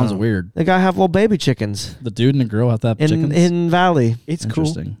 Wow. Sounds weird. They gotta have little baby chickens The dude and the girl have to have in chickens. Hidden Valley. It's cool.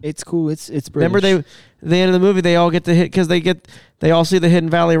 Interesting. It's cool. It's British. Remember at the end of the movie they all get to hit because they all see the Hidden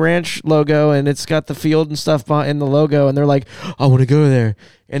Valley Ranch logo and it's got the field and stuff in the logo and they're like, I want to go there,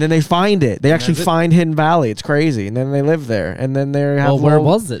 and then they find it. They actually find Hidden Valley. It's crazy, and then they live there, and then they have. Well, where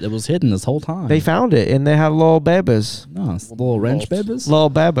was it? It was hidden this whole time. They found it, and they have little babies, no, it's little ranch babies.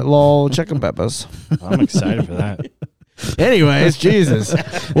 little chicken babies. I'm excited for that. Anyways, Jesus,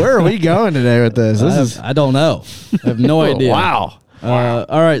 where are we going today with this? I don't know. I have no idea. Wow.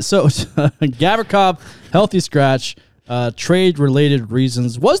 All right. So Gavrikov, healthy scratch. Trade-related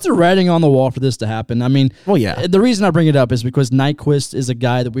reasons. Was there writing on the wall for this to happen? I mean, Well, yeah. The reason I bring it up is because Nyquist is a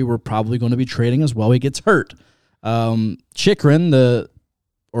guy that we were probably going to be trading as well. He gets hurt. Chikrin,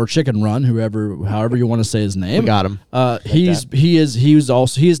 or Chicken Run, however you want to say his name. We got him. He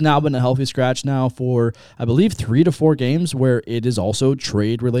has now been a healthy scratch now for I believe 3 to 4 games, where it is also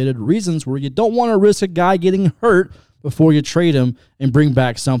trade-related reasons where you don't want to risk a guy getting hurt before you trade him and bring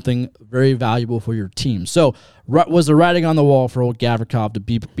back something very valuable for your team. So was the writing on the wall for old Gavrikov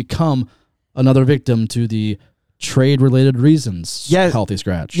to become another victim to the trade-related reasons? Yes. Healthy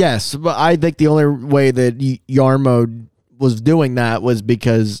scratch. Yes, but I think the only way that Yarmo was doing that was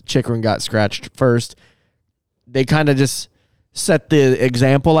because Chikrin got scratched first. They kind of just set the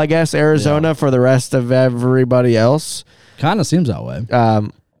example, I guess, Arizona for the rest of everybody else. Kind of seems that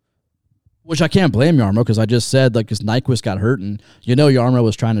way. Which I can't blame Yarmo because I just said because Nyquist got hurt and Yarmo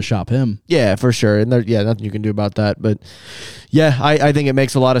was trying to shop him. Yeah, for sure. And nothing you can do about that. But yeah, I think it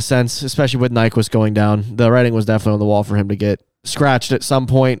makes a lot of sense, especially with Nyquist going down. The writing was definitely on the wall for him to get scratched at some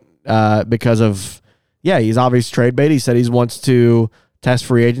point because of, he's obvious trade bait. He said he wants to test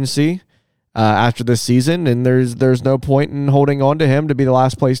free agency after this season, and there's no point in holding on to him to be the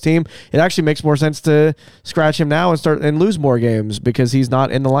last place team. It actually makes more sense to scratch him now and lose more games because he's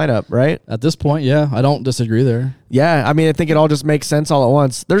not in the lineup, right? At this point, yeah, I don't disagree there. Yeah, I mean, I think it all just makes sense all at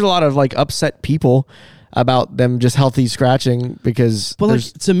once. There's a lot of upset people about them just healthy scratching because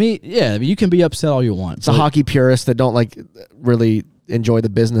to me, you can be upset all you want. It's a hockey purist that don't really enjoy the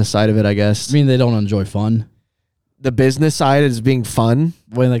business side of it, I guess. I mean, they don't enjoy fun. The business side is being fun.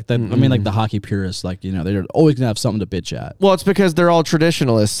 I mean, the hockey purists, they're always gonna have something to bitch at. Well, it's because they're all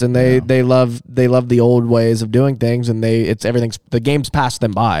traditionalists and they love the old ways of doing things, and the game's passed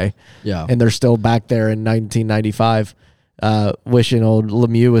them by. Yeah, and they're still back there in 1995, wishing old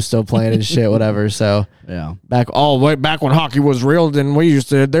Lemieux was still playing and shit, whatever. So yeah, back when hockey was real, then they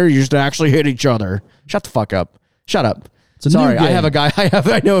used to actually hit each other. Shut the fuck up. Shut up. Sorry, I have a guy.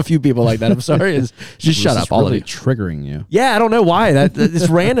 I know a few people like that. I'm sorry. Just shut up, all really of you. Triggering you. Yeah, I don't know why. It's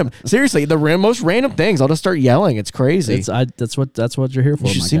random. Seriously, the most random things. I'll just start yelling. It's crazy. That's what you're here for.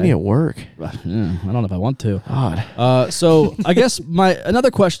 You should see me at work. Yeah, I don't know if I want to. God. So I guess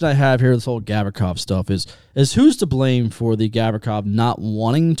another question I have here, this whole Gavrikov stuff is who's to blame for the Gavrikov not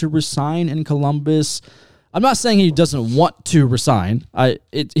wanting to resign in Columbus? I'm not saying he doesn't want to resign.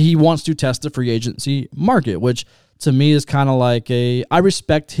 He wants to test the free agency market, which to me is kind of I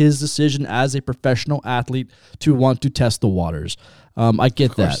respect his decision as a professional athlete to want to test the waters. I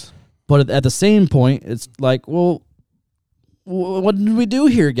get that. But at the same point, it's well, what did we do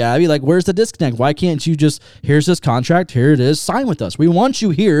here, Gabby? Where's the disconnect? Why can't you just, here's this contract, here it is, sign with us. We want you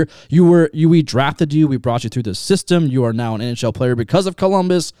here. We drafted you. We brought you through the system. You are now an NHL player because of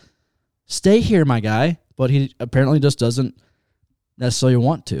Columbus. Stay here, my guy. But he apparently just doesn't necessarily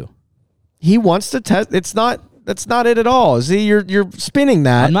want to. He wants to test. That's not it at all. See, you're spinning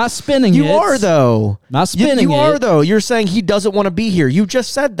that. I'm not spinning it. You are, though. Not spinning it. You are, though. You're saying he doesn't want to be here. You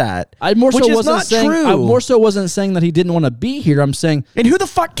just said that. I more so wasn't saying that he didn't want to be here. I'm saying... And who the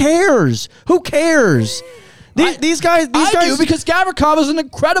fuck cares? Who cares? These guys do, because Gavrikov is an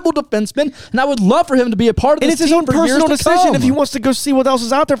incredible defenseman, and I would love for him to be a part of this team. And it's his own personal decision if he wants to go see what else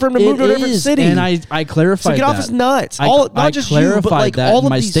is out there for him to move to a different city. And I clarified that. So get off his nuts. Not just you, but all of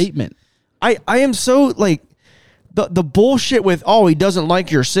my statement. I am so the bullshit with he doesn't like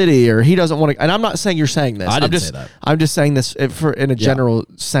your city or he doesn't want to, and I'm not saying you're saying this. I didn't say that. I'm just saying this in a general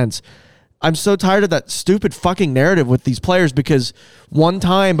sense. I'm so tired of that stupid fucking narrative with these players because one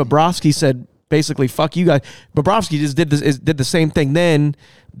time Bobrovsky said basically fuck you guys. Bobrovsky just did the same thing then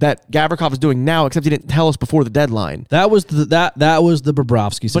that Gavrikov is doing now, except he didn't tell us before the deadline. That was the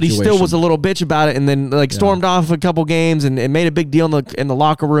Bobrovsky situation. But he still was a little bitch about it, and then stormed off a couple games and made a big deal in the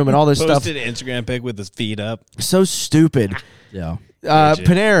locker room and all this stuff. Posted an Instagram pic with his feet up. So stupid. Yeah.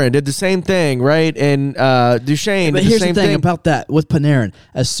 Panarin did the same thing, right? And Duchesne But did the here's same the thing thing. about that with Panarin.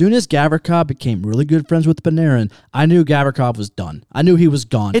 As soon as Gavrikov became really good friends with Panarin, I knew Gavrikov was done. I knew he was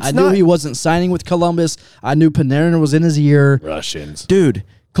gone. It's I knew not- he wasn't signing with Columbus. I knew Panarin was in his ear. Russians. Dude,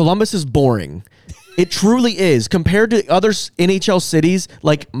 Columbus is boring. It truly is. Compared to other NHL cities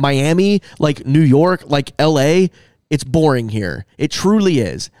like Miami, like New York, like LA, it's boring here. It truly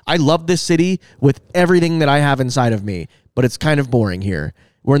is. I love this city with everything that I have inside of me, but it's kind of boring here.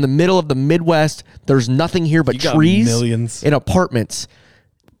 We're in the middle of the Midwest. There's nothing here but You got trees millions. and apartments.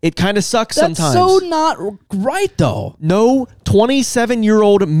 It kind of sucks That's sometimes. so not right, though. No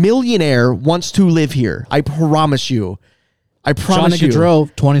 27-year-old millionaire wants to live here. I promise you. I promise Johnny you.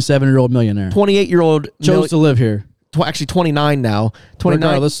 Gaudreau, 27-year-old millionaire, 28-year-old chose to live here. actually 29 now. 29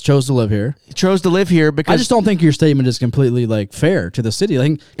 Regardless, chose to live here. chose to live here because I just don't think your statement is completely like fair to the city.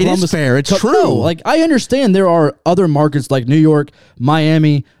 Like It is fair. It's No, true. like I understand there are other markets like New York,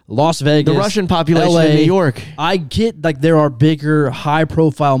 Miami, Las Vegas, the Russian population LA. in New York. I get like there are bigger,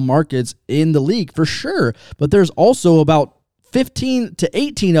 high-profile markets in the league for sure, but there's also about 15 to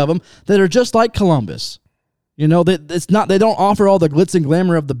 18 of them that are just like Columbus. You know, that it's not, they don't offer all the glitz and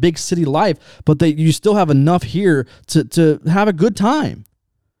glamour of the big city life, but you still have enough here to have a good time.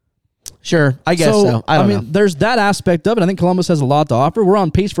 Sure, I guess so. I don't know. There's that aspect of it. I think Columbus has a lot to offer. We're on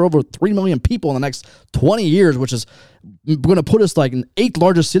pace for over 3 million people in the next 20 years, which is going to put us like an 8th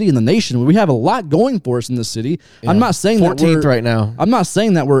largest city in the nation. We have a lot going for us in this city. I'm not saying 14th that we're right now. I'm not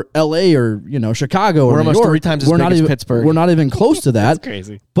saying that we're LA or Chicago or We're New almost York. 3 times as we're big not as even, Pittsburgh. We're not even close to that. That's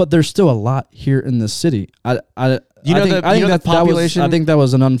crazy. But there's still a lot here in this city. I think the population- I think that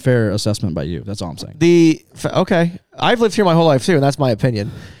was an unfair assessment by you. That's all I'm saying. Okay, I've lived here my whole life too, and that's my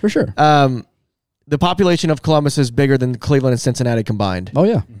opinion. For sure. The population of Columbus is bigger than Cleveland and Cincinnati combined. Oh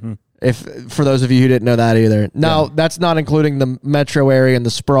yeah. If for those of you who didn't know that either. Now, that's not including the metro area and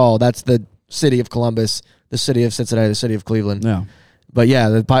the sprawl. That's the city of Columbus, the city of Cincinnati, the city of Cleveland. Yeah. But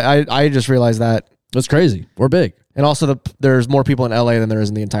yeah, I just realized that. That's crazy. We're big. And also, there's more people in LA than there is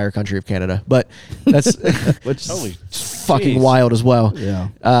in the entire country of Canada. But that's Which Holy fucking jeez. wild as well. yeah.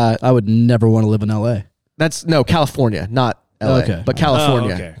 I would never want to live in LA. That's California, not LA, Okay. but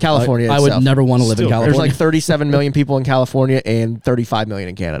California. Oh, okay. California. I would itself. never want to live in Still, California. There's like 37 million people in California and 35 million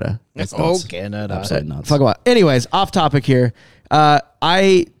in Canada. Oh, Canada. Absolutely nuts. Fuck what. Anyways, off topic here.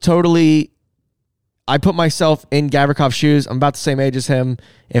 I put myself in Gavrikov's shoes. I'm about the same age as him.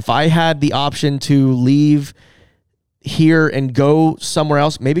 If I had the option to leave here and go somewhere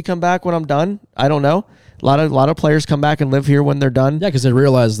else, maybe come back when I'm done. I don't know. A lot of players come back and live here when they're done. Yeah, because they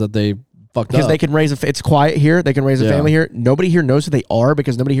realize that they fucked Because up. they can raise it's quiet here. They can raise a Yeah. family here. Nobody here knows who they are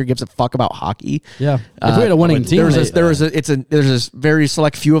because nobody here gives a fuck about hockey. Yeah. If we had a winning team, There's a very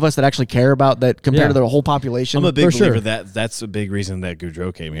select few of us that actually care about that compared to the whole population. I'm a big For believer sure. that that's a big reason that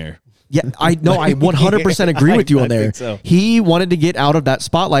Gaudreau came here. Yeah, I know. I 100% agree with you on I there. think so. He wanted to get out of that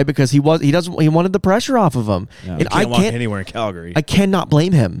spotlight because he wanted the pressure off of him. And I Can't walk can't anywhere in Calgary. I cannot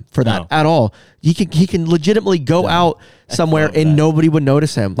blame him for that No. at all. He can legitimately go out somewhere love and that. nobody would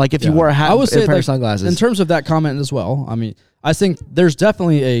notice him. Like if you wore a hat I would and say a pair like, of sunglasses. in terms of that comment as well. I mean, I think there's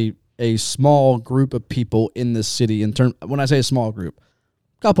definitely a small group of people in this city. When I say a small group,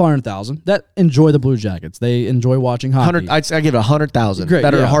 a couple 100,000 that enjoy the Blue Jackets. They enjoy watching hockey. I give it 100,000 Great,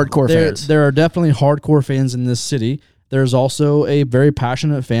 that are yeah. hardcore fans. There are definitely hardcore fans in this city. There's also a very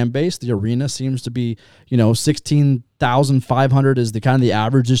passionate fan base. The arena seems to be, 16,500 is the kind of the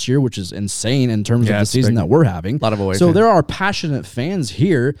average this year, which is insane in terms of the it's season big. that we're having. Lot of away So fans. there are passionate fans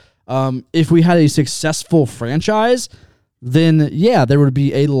here. If we had a successful franchise, then yeah, there would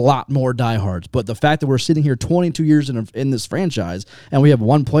be a lot more diehards. But the fact that we're sitting here 22 years in this franchise and we have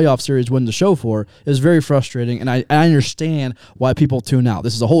one playoff series win to show for is very frustrating. And I understand why people tune out.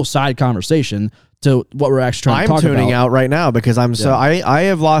 This is a whole side conversation to what we're actually trying to talk about. I'm tuning out right now because I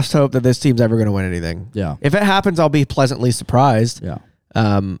have lost hope that this team's ever going to win anything. Yeah. If it happens, I'll be pleasantly surprised. Yeah.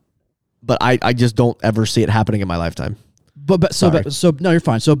 But I just don't ever see it happening in my lifetime. So no, you're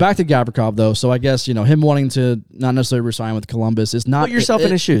fine. So back to Gavrikov though. So I guess him wanting to not necessarily resign with Columbus is not Put yourself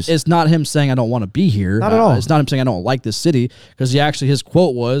in his shoes. It's not him saying I don't want to be here. Not at all. It's not him saying I don't like this city because his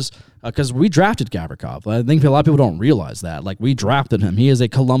quote was because we drafted Gavrikov. I think a lot of people don't realize that. Like we drafted him. He is a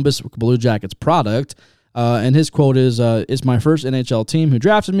Columbus Blue Jackets product. And his quote is, "It's my first NHL team who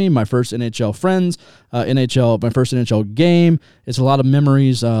drafted me, my first NHL friends, my first NHL game. It's a lot of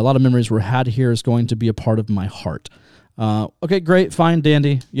memories. A lot of memories were had here is going to be a part of my heart." Okay, great, fine,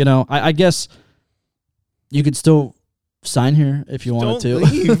 dandy. I guess you could still sign here if you wanted to.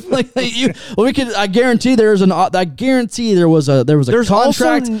 Don't leave. We could. I guarantee there's an. I guarantee there was a There's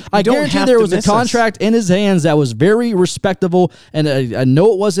contract. also- I you don't guarantee have there to was a miss us. contract in his hands that was very respectable. And I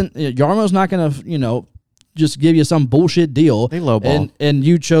know it wasn't. Yarmo's not going to just give you some bullshit deal. They lowball. and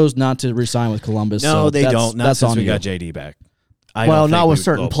you chose not to resign with Columbus. No, so they that's- don't. Not that's since on we you. got JD back. Well, not with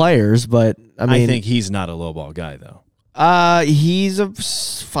certain players, but I mean, I think he's not a lowball guy though. he's a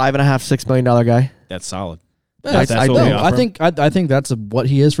 $5.5, $6 million guy. That's solid. Yeah, That's what we no, offer him. I think that's what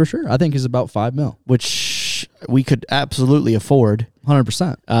he is for sure. I think he's about $5 million. Which we could absolutely afford.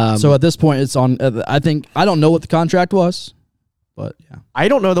 100%. So at this point, it's on. I don't know what the contract was, but yeah. I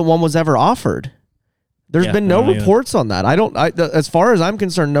don't know that one was ever offered. There's Yeah, been no I don't either. reports on that. As far as I'm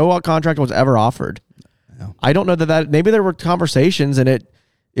concerned, no contract was ever offered. Yeah. I don't know that maybe there were conversations and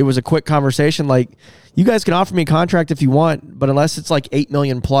it was a quick conversation. Like, you guys can offer me a contract if you want, but unless it's like $8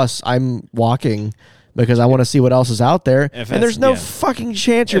 million plus, I'm walking because I want to see what else is out there. If And there's that's- no yeah. fucking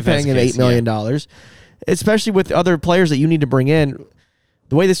chance you're If that's paying him the case, $8 million, especially with other players that you need to bring in.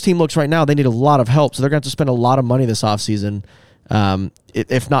 The way this team looks right now, they need a lot of help. So they're going to have to spend a lot of money this offseason,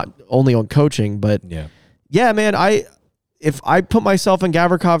 if not only on coaching. But yeah, man, if I put myself in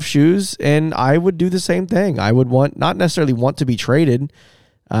Gavrikov's shoes, and I would do the same thing. I would not necessarily want to be traded.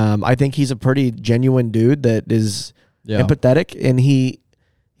 I think he's a pretty genuine dude that is empathetic, and he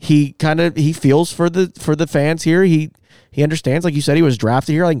feels for the fans here. He understands, like you said, he was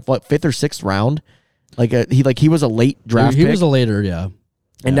drafted here like what, 5th or 6th round. He was a late draft He pick. was a later, yeah.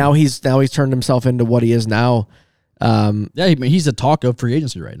 And now he's turned himself into what he is now. He's a talk of free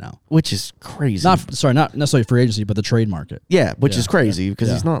agency right now. Which is crazy. Not necessarily free agency, but the trade market. Yeah, which is crazy because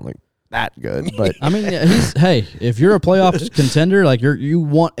Yeah. he's not like that good. But I mean, hey, if you're a playoff contender, like you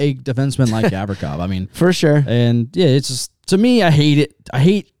want a defenseman like Gavrikov. I mean, for sure. and yeah, it's just, to me, I hate it. I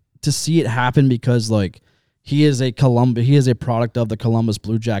hate to see it happen because like he is a product of the Columbus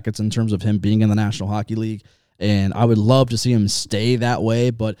Blue Jackets in terms of him being in the National Hockey League. And I would love to see him stay that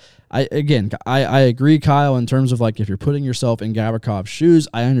way. But I agree, Kyle, in terms of like if you're putting yourself in Gavrikov's shoes,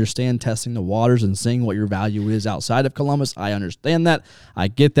 I understand testing the waters and seeing what your value is outside of Columbus. I understand that. I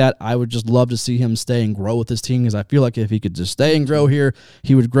get that. I would just love to see him stay and grow with this team because I feel like if he could just stay and grow here,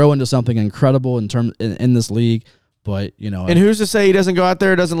 he would grow into something incredible in this league. But, And who's to say he doesn't go out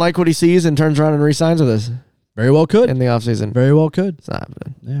there, doesn't like what he sees, and turns around and re-signs with us very well could. in the offseason? Very well could. It's not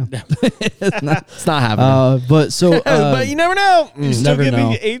happening. Yeah. It's not happening. But so but you never know. You still never give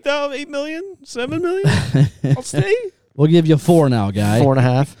know. me 8 million, 7 million? I'll stay. We'll give you 4 now, guy.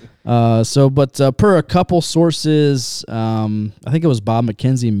 4.5. But per a couple sources, I think it was Bob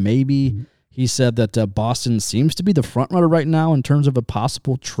McKenzie, maybe, he said that Boston seems to be the front runner right now in terms of a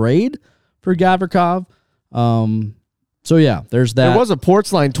possible trade for Gavrikov. So yeah, there's that. There was a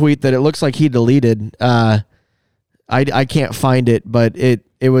Portsline tweet that it looks like he deleted. I can't find it, but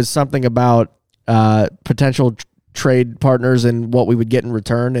it was something about potential trade partners and what we would get in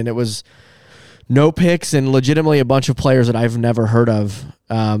return, and it was no picks and legitimately a bunch of players that I've never heard of.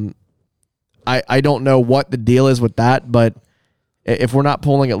 I don't know what the deal is with that, but if we're not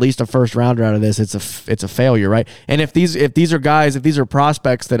pulling at least a first rounder out of this, it's a failure, right? And if these are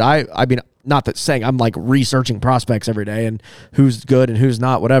prospects that I mean, not that saying I'm like researching prospects every day and who's good and who's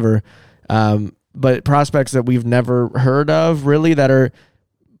not, whatever. But prospects that we've never heard of really that are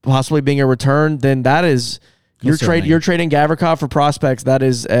possibly being a return, then that is you're trading Gavrikov for prospects. That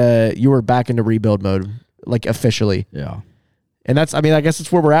is you are back into rebuild mode, like officially. Yeah. And that's, I mean, I guess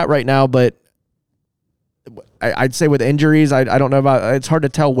it's where we're at right now, but I'd say with injuries, I don't know about, it's hard to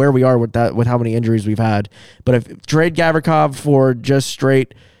tell where we are with that, with how many injuries we've had. But if trade Gavrikov for just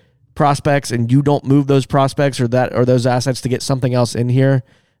straight prospects and you don't move those prospects or those assets to get something else in here,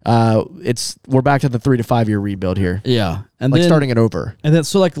 we're back to the 3 to 5 year rebuild here. Yeah. And Like then, starting it over. And then,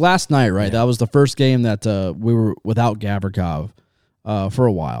 so like last night, right? That was the first game that we were without Gavrikov for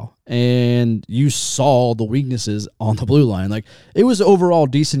a while. And you saw the weaknesses on the blue line. Like, it was an overall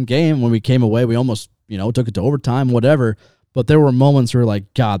decent game. When we came away, we almost, took it to overtime, whatever. But there were moments where,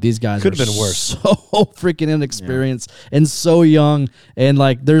 like, God, these guys Could are have been worse. so freaking inexperienced and so young. And,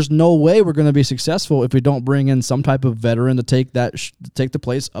 like, there's no way we're going to be successful if we don't bring in some type of veteran to take the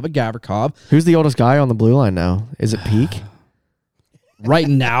place of a Gavrikov. Who's the oldest guy on the blue line now? Is it Peak? Right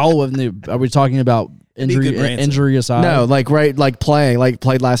now, are we talking about injury aside? No,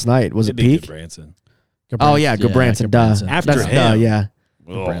 played last night. Was it Peak? Branson. Oh yeah, Goodbranson. Duh. After That's him. yeah.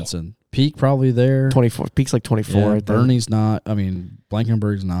 Branson. Peak probably there. 24. Peak's like 24. Yeah, I think. Bernie's not. I mean,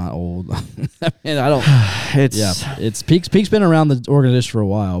 Blankenberg's not old. I mean, I don't. It's Yeah, it's Peak's been around the organization for a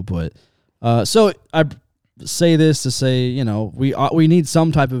while, but so say this to say, we need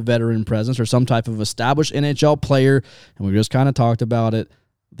some type of veteran presence or some type of established NHL player, and we just kind of talked about it.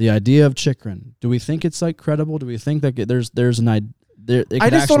 The idea of Chychrun, do we think it's like credible? Do we think that there's an idea? I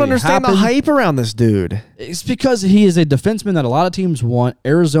just don't understand the hype around this dude. It's because he is a defenseman that a lot of teams want.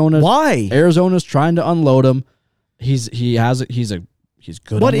 Why? Arizona's trying to unload him. He's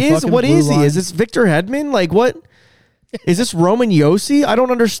good. What on the is fucking what blue is he? line. Is this Victor Hedman? Like what? Is this Roman Yossi? I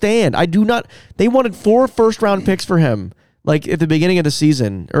don't understand. I do not. They wanted 4 first-round picks for him, like at the beginning of the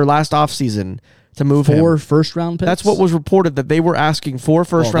season or last offseason to move 4 him. first-round picks? That's what was reported, that they were asking 4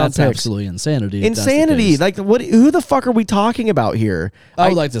 first-round that's picks. absolutely insanity. if that's the Insanity. case. Like what? Who the fuck are we talking about here? I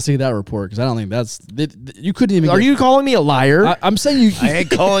would like to see that report because I don't think you couldn't even. Are you calling me a liar? I'm saying you. I ain't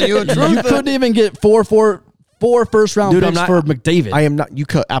calling you a You truth. couldn't even get four first-round Dude, picks I'm not, for McDavid. I am not. You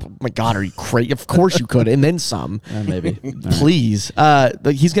could. Oh my God, are you crazy? Of course you could, and then some. Maybe. Please.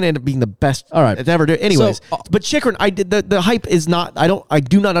 But he's going to end up being the best. All right. To ever do. Anyways, So, but Chychrun, the hype is not. I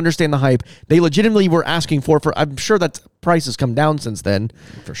do not understand the hype. They legitimately were asking for. I'm sure that price has come down since then.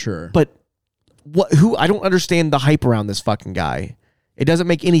 For sure. But who? I don't understand the hype around this fucking guy. It doesn't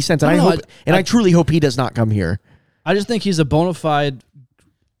make any sense. And I truly hope he does not come here. I just think he's a bona fide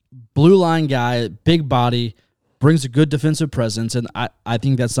blue line guy, big body, brings a good defensive presence, and I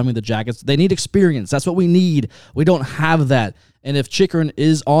think that's something the Jackets, they need experience. That's what we need. We don't have that. And if Chychrun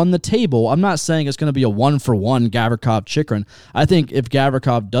is on the table, I'm not saying it's going to be a 1-for-1 Gavrikov-Chychrun. I think if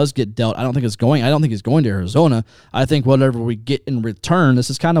Gavrikov does get dealt, I don't think he's going to Arizona. I think whatever we get in return,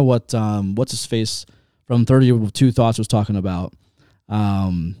 this is kind of what what's his face from 32 Thoughts was talking about.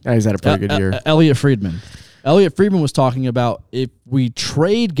 He's had a pretty good year. Elliot Friedman. Elliot Friedman was talking about if we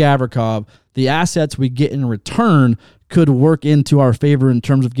trade Gavrikov, the assets we get in return could work into our favor in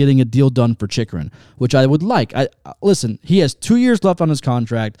terms of getting a deal done for Chychrun, which I would like. Listen, he has 2 years left on his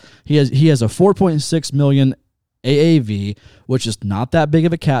contract. He has a $4.6 million AAV, which is not that big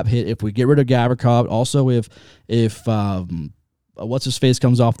of a cap hit if we get rid of Gavrikov. Also, if what's his face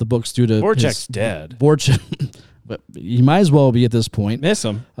comes off the books due to Voracek's dead. Voracek, but he might as well be at this point. Miss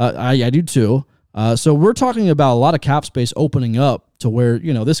him. I do too. So we're talking about a lot of cap space opening up to where,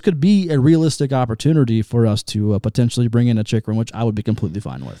 this could be a realistic opportunity for us to potentially bring in a Chychrun, which I would be completely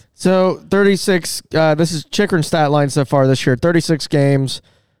fine with. So 36, this is Chychrun's stat line so far this year. 36 games,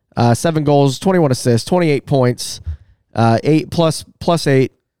 7 goals, 21 assists, 28 points, 8 plus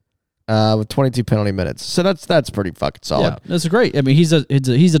 8 with 22 penalty minutes. So that's pretty fucking solid. Yeah, that's great. I mean, he's a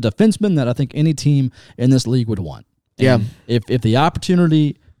defenseman that I think any team in this league would want. And if the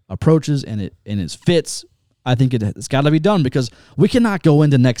opportunity approaches and it fits, I think it's got to be done because we cannot go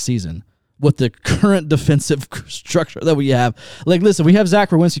into next season with the current defensive structure that we have. Like, listen, we have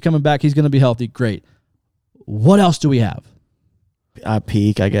Zach Werenski coming back. He's going to be healthy. Great. What else do we have?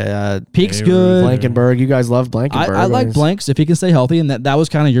 Peak, I get Peak's good. Blankenberg. You guys love Blankenberg. I like Blanks if he can stay healthy, and that was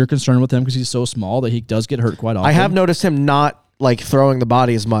kind of your concern with him because he's so small that he does get hurt quite often. I have noticed him not throwing the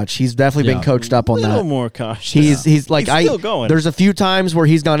body as much. He's definitely been coached up on A little that. more cautious. He's like He's still going. There's a few times where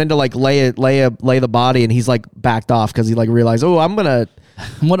he's gone into lay the body and he's backed off because he realized, oh, I'm gonna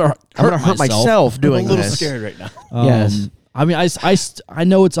hurt myself doing I'm a little this. scared right now. Yes. I mean, I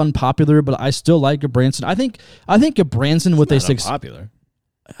know it's unpopular, but I still like Gabranson. I think Gabranson with a six. Popular.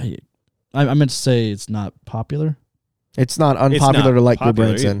 I meant to say it's not popular. It's not It's unpopular not to like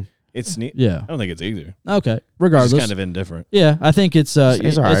popular Gudbranson. It's neat. Yeah. I don't think it's either. Okay. It's Regardless, kind of indifferent. yeah, I think it's all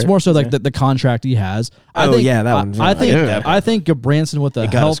it's right. more so like the contract he has. I Oh, think, yeah, that one. I think Gabranson with a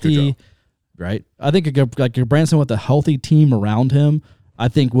It got us healthy, right? I think Gabranson with a healthy team around him, I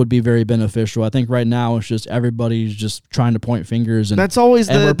think would be very beneficial. I think right now it's just everybody's just trying to point fingers and That's always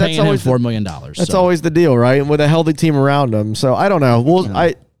and the we're that's paying him always $4 the, million. that's always the deal, right? And with a healthy team around him. So I don't know. Well,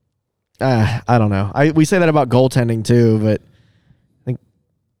 I don't know. We say that about goaltending too, but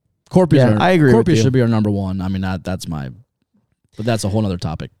Corpus. I agree with Corpus you. should be our number one. I mean, that's my, but that's a whole other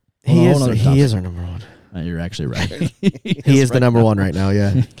topic. he Whole nother is topic. our number one. You're actually right. He is the number one right now.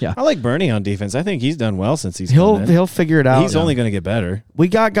 Yeah, I like Bernie on defense. I think he's done well since he's come in. he'll figure it out. He's only going to get better. We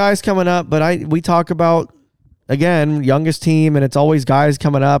got guys coming up, but we talk about again youngest team, and it's always guys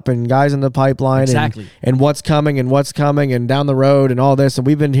coming up and guys in the pipeline, Exactly. and what's coming and down the road and all this, and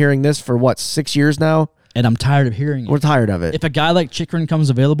we've been hearing this for 6 years now. And I'm tired of hearing We're it. tired of it. If a guy like Chychrun comes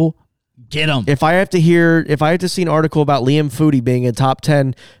available, get him. If I have to see an article about Liam Foudy being a top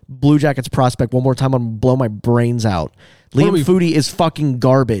 10 Blue Jackets prospect one more time, I'm gonna blow my brains out. Liam Foudy is fucking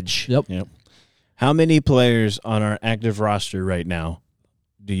garbage. Yep. How many players on our active roster right now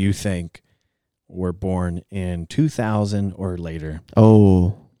do you think were born in 2000 or later?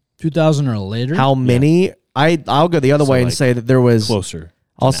 Oh, 2000 or later. how many? I'll go the other So, way and say that there was Closer.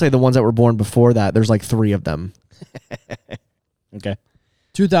 I'll say the ones that were born before that. There's like 3 of them. Okay.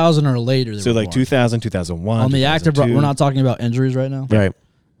 2000 or later. So like 2000, 2001. On the active, 2002. we're not talking about injuries right now. Right.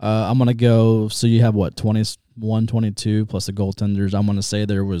 I'm going to go, so you have what, 21, 22 plus the goaltenders. I'm going to say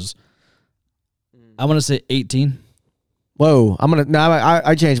there was, I'm going to say 18. Whoa.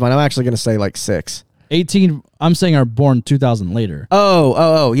 I changed mine. I'm actually gonna say like 6. 18, I'm saying are born 2000 later.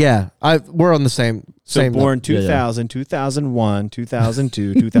 Oh, yeah. We're on the same. So same born Yeah, yeah. 2000, 2001,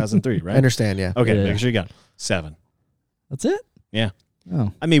 2002, 2003, right? I understand. Yeah. Okay, Yeah, make yeah. sure you got it. 7. That's it? Yeah.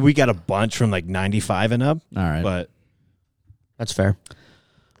 Oh, I mean, we got a bunch from like 95 and up, all right. but That's fair.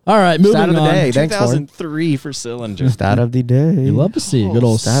 All right, moving Stat of the on. day. Thanks, Lauren. 2003 for Sillinger. Stat of the day. You love to see a good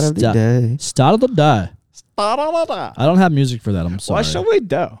old Stat of the day. Stat of the day. Da-da-da-da. I don't have music for that. I'm sorry. Why shall we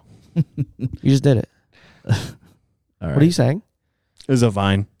do? You just did it. All right. What are you saying? It was a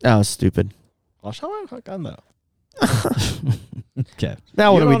vine. Oh, stupid. Why shall we fuck on that? Okay.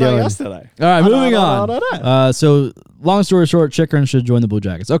 Now what are we doing? Yesterday. All right, moving on. Da-da-da-da-da. So, long story short, Chikrin should join the Blue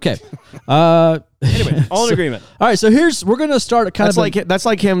Jackets. Okay. Anyway, all in agreement. All right, so we're going to start kind That's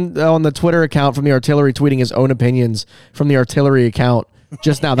like him on the Twitter account from the Artillery tweeting his own opinions from the Artillery account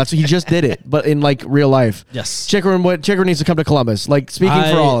just now. He just did it, but in like real life. Yes. Chikrin needs to come to Columbus. Like speaking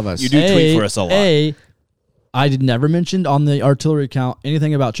for all of us. You do tweet for us a lot. I did never mentioned on the Artillery account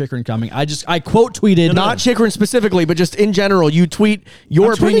anything about Chikrin coming. I quote tweeted. Not Chikrin specifically, but just in general, you tweet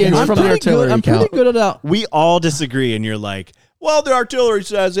your opinions from the Artillery I'm account. pretty good at that. We all disagree, and you're like, well, the Artillery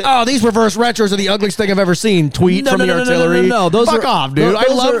says it. Oh, these reverse retros are the ugliest thing I've ever seen. Tweet from the Artillery. No. Those Fuck are, off, dude. I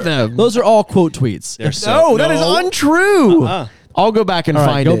love them. Those are all quote tweets. They're so, No, that is untrue. Uh-uh. I'll go back and All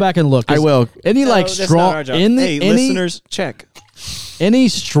right, find go it. back and look. I will. Any like that's not strong, our job. any listeners, check. any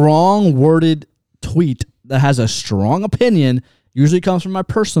strong worded tweet that has a strong opinion usually comes from my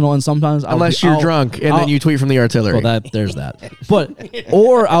personal, and sometimes Unless you're drunk and then you tweet from the Artillery. Well, there's that. But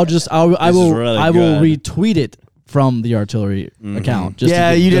or I will This is really good. retweet it from the Artillery account. Just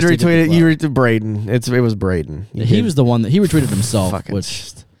yeah, to get, you did just to get retweet it. the You clout. retweeted Braden. It was Braden. He was the one that he retweeted himself, fucking.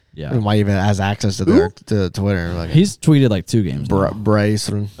 which yeah, Why even has access to to Twitter? Like he's tweeted like 2 games. now. Brace.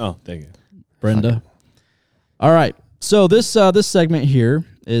 Oh, thank you. Brenda. All right. So this segment here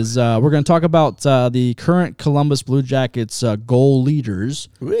is we're going to talk about the current Columbus Blue Jackets goal leaders,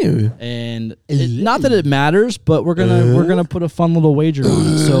 and not that it matters, but we're gonna put a fun little wager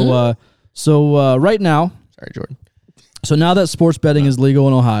on it. So right now, Sorry, Jordan. so now that sports betting is legal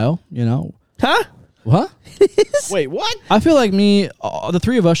in Ohio, Huh? what? Wait, what? I feel like the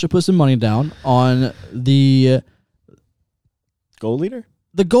 3 of us should put some money down on the Goal leader?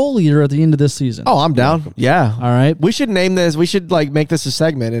 goal leader at the end of this season. Oh, I'm down. Yeah. All right, We should name this. We should like make this a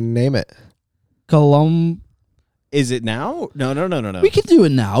segment and name it. Is it now? No. We could do it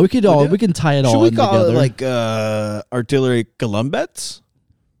now. We can tie it all Should we in call together. it like Artillery Columbets?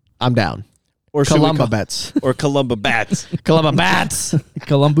 I'm down. Or should we Columba call- bets. Or Columba Bats? Columba bats.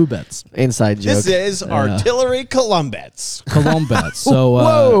 Columbu bets. Inside joke. This is Artillery Columbets. Column bets. So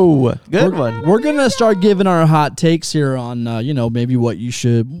Whoa, good one. we're gonna start giving our hot takes here on maybe what you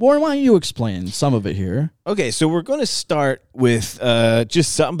should. Or why don't you explain some of it here? Okay, so we're going to start with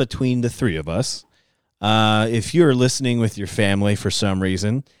just something between the 3 of us. If you're listening with your family for some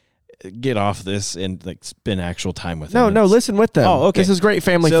reason, get off this and like spend actual time with them. No, listen with them. Oh, okay. This is great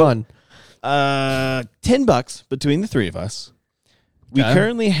family So- fun. $10 between the 3 of us. We Okay.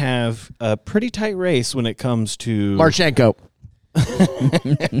 currently have a pretty tight race when it comes to Marchenko.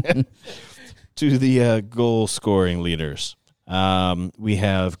 the goal scoring leaders. We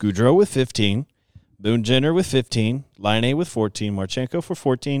have Goudreau with 15, Boone Jenner with 15, Laine with 14, Marchenko for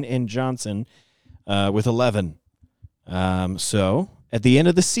 14, and Johnson with 11. So at the end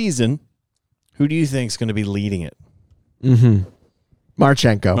of the season, who do you think is going to be leading it?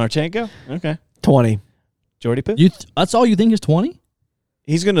 Marchenko. Marchenko? Okay. 20. Jordy Poo? That's all you think is 20?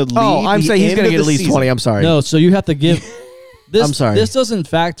 He's going to lead. Oh, I'm the saying he's end going to of get the at least season. 20. I'm sorry. No. So you have to give. This, I'm sorry. This doesn't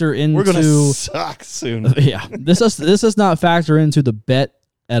factor into. We're going to suck soon. Yeah. This does not factor into the bet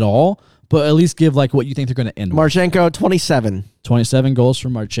at all. But at least give like what you think they're going to end with. Marchenko, 27. 27 goals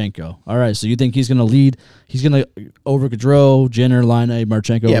from Marchenko. All right. So you think he's going to lead? He's going to over Gaudreau, Jenner, Laine,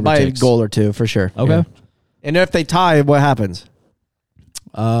 Marchenko. Yeah, by a overtakes. goal or 2 for sure. Okay. Yeah. And if they tie, what happens?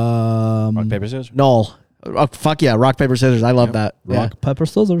 Rock, paper, scissors. Null. Oh, fuck yeah. Rock, paper, scissors. I love that. Rock, paper,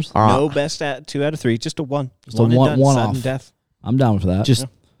 scissors. Yeah. No best at 2 out of 3, just a 1. Just a and one- done, one sudden off. death. I'm down for that.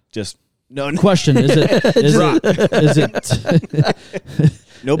 Just No, Question: Is it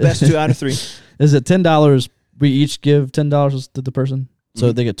no best 2 out of 3. is it $10? We each give $10 to the person,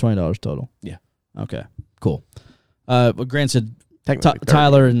 so they get $20 total. Yeah. Okay. Cool. But granted, technically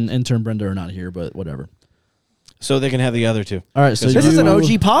Tyler and intern Brenda are not here, but whatever. so they can have the other two. All right, so This you, is an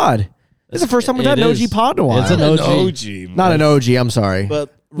OG pod. This is the first time we've had an It OG is. pod in a while. It's an OG. Not an OG. I'm sorry.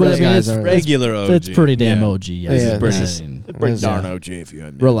 But But I Those mean, guys it's, are- regular OG. it's pretty damn Yeah. OG. Yes. Yeah, pretty- I mean, Pretty Yeah. darn OG if you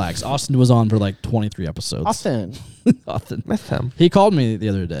had me. relax. Austin was on for like 23 episodes. Austin. Austin. With him. He called me the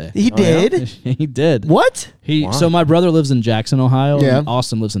other day. He did? He did. What? He so my brother lives in Jackson, Ohio. Yeah. And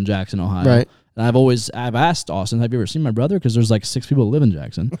Austin lives in Jackson, Ohio. Right. And I've asked Austin, have you ever seen my brother? Because there's like 6 people that live in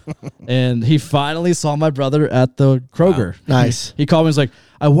Jackson. And he finally saw my brother at the Kroger. Nice. He called me. He's like,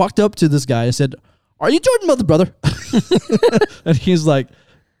 I walked up to this guy and said, "Are you Jordan Mother brother?" And he's like,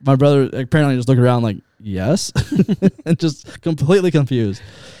 my brother apparently just looked around like, yes, and just completely confused.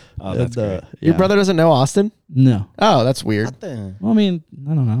 Oh, that's great. Your yeah. brother doesn't know Austin? No. Oh, that's weird. Well, I mean,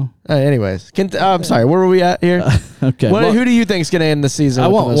 I don't know. Anyways, I'm sorry. Where were we at here? Okay. What, well, who do you think's going to end the season? I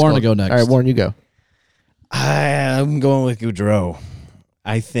with the want most Warren to goals? go next. All right, Warren, you go. I'm going with Goudreau.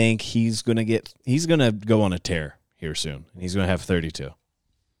 I think he's gonna go on a tear here soon. He's gonna have 32.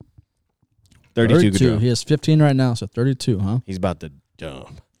 32 Goudreau. He has 15 right now, so 32, huh? He's about to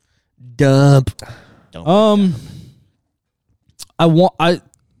dump. Dump.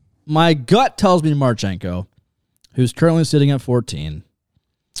 My gut tells me Marchenko, who's currently sitting at 14.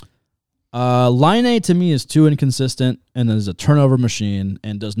 Line to me is too inconsistent and is a turnover machine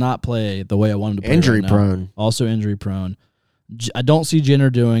and does not play the way I want him to play. Injury right now. prone. Also injury prone. I don't see Jenner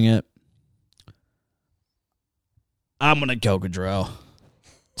doing it. I'm gonna go Gaudreau.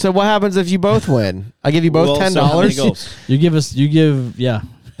 So what happens if you both win? I give you both Well, so how many $10. goals? Yeah.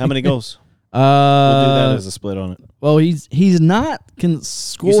 How many goals? We'll do that Uh, as a split on it. well, he's not You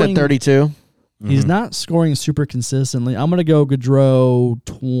scoring. said 32. He's not scoring super consistently. I'm gonna go Gaudreau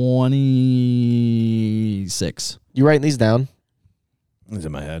 26. You writing these down? It's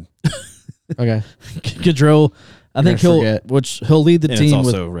in my head. Okay. Gaudreau, I think gonna he'll forget. lead the And it's team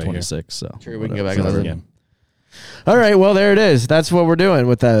with also right here. 26. So Sure, we can go whatever. back and Yeah. All right, well, there it is. That's what we're doing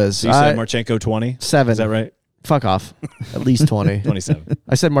with those. So you said Marchenko 20? 7. Is that right? Fuck off. At least 20. 27.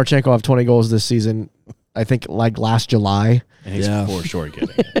 I said Marchenko will have 20 goals this season, I think, like last July. And he's Yeah. for sure getting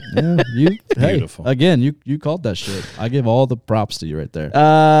it. Yeah, Beautiful. Again, you called that shit. I give all the props to you right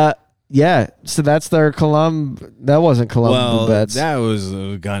there. Yeah, so that's their that wasn't Colum bets. that was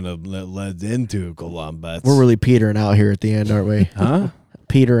kind of led into Columbus. We're really petering out here at the end, aren't we? Huh?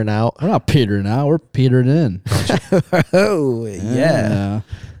 Petering out. We're not petering out. We're petering in. Oh, yeah.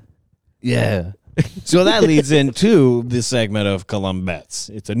 Yeah. So that leads into the segment of Colum Bets.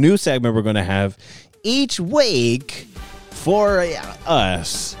 It's a new segment we're going to have each week for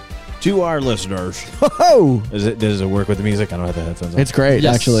us, to our listeners. Oh, Does it work with the music? I don't have the headphones on. it's great,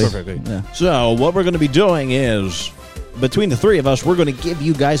 Yes. actually. Perfectly. Yeah. So what we're going to be doing is, between the three of us, we're going to give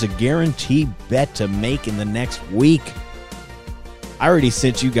you guys a guaranteed bet to make in the next week. I already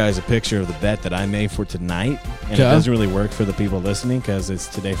sent you guys a picture of the bet that I made for tonight, and it Okay. doesn't really work for the people listening because it's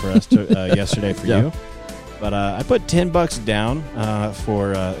today for us, yesterday for Yeah. you. But I put $10 down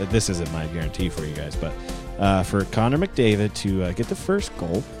for this isn't my guarantee for you guys, but for Connor McDavid to get the first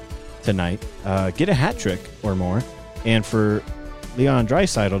goal tonight, get a hat trick or more, and for Leon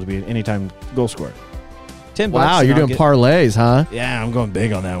Draisaitl to be an anytime goal scorer. $10. Wow, and you're I'll doing parlays, huh? Yeah, I'm going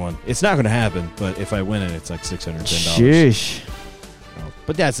big on that one. It's not going to happen, but if I win it, it's like $610. Sheesh.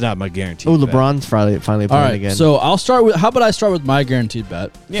 But that's not my guarantee. Oh, LeBron's finally All playing right. again. So I'll start with. How about I start with my guaranteed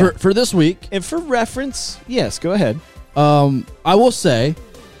bet Yeah. for this week? And for reference, yes, go ahead. I will say,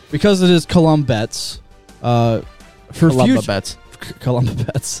 because it is Colum Bets, for Columba future bets. Columba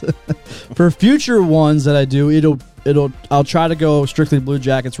Bets, for future ones that I do, I'll try to go strictly Blue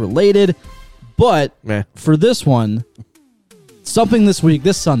Jackets related, but Meh. for this one, something this week,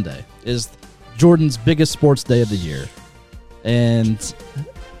 this Sunday, is Jordan's biggest sports day of the year. And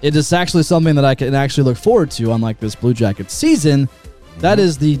it is actually something that I can actually look forward to, unlike this Blue Jackets season. That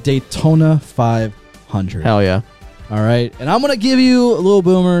is the Daytona 500. Hell yeah. All right. And I'm going to give you, Little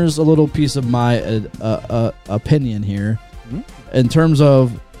Boomers, a little piece of my opinion here in terms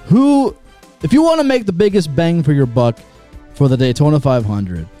of who, if you want to make the biggest bang for your buck for the Daytona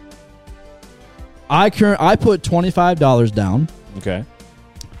 500, I put $25 down Okay.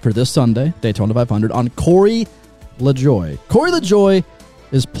 for this Sunday, Daytona 500, on Corey LaJoie. Corey LaJoie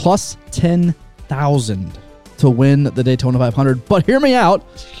is plus 10,000 to win the Daytona 500. But hear me out.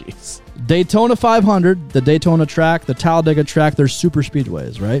 Jeez. Daytona 500, the Daytona track, the Talladega track, they're super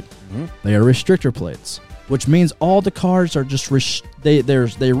speedways, right? They are restrictor plates, which means all the cars are just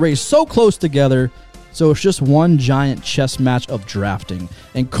they race so close together, so it's just one giant chess match of drafting.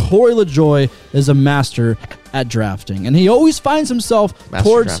 And Corey LaJoie is a master at drafting, and he always finds himself Master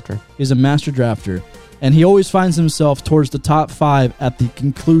drafter. He's a master drafter. And he always finds himself towards the top 5 at the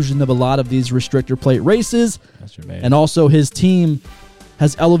conclusion of a lot of these restrictor plate races. That's your man. And also his team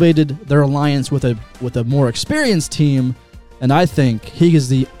has elevated their alliance with a more experienced team. And I think he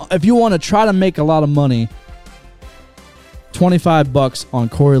is if you want to try to make a lot of money, $25 on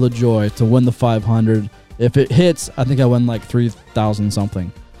Corey LaJoie to win the 500. If it hits, I think I win like 3,000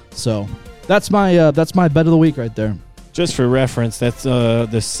 something. So that's my bet of the week right there. Just for reference, that's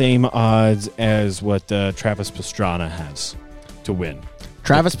the same odds as what Travis Pastrana has to win.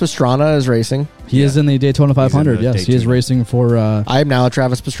 Travis Pastrana is racing. He is in the Daytona 500. Yes, he is racing for. I am now a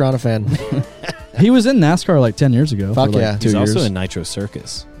Travis Pastrana fan. He was in NASCAR like 10 years ago. Fuck for like yeah. 2 He's years. also in Nitro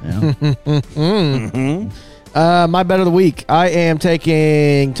Circus. Yeah. My bet of the week. I am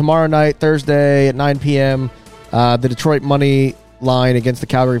taking tomorrow night, Thursday at 9 p.m., the Detroit money line against the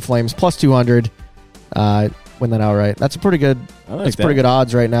Calgary Flames, plus 200. Win that outright. That's a pretty good. That's pretty good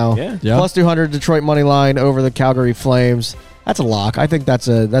odds right now. Yeah. Yeah. Plus 200 Detroit money line over the Calgary Flames. That's a lock. I think that's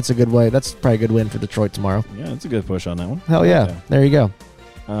a good way. That's probably a good win for Detroit tomorrow. Yeah, that's a good push on that one. Hell yeah. There you go.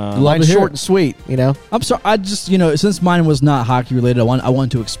 Love Mine's to hear short it. and sweet, you know. I'm sorry. I just since mine was not hockey related, I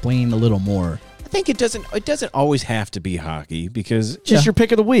want to explain a little more. I think it doesn't always have to be hockey because Just your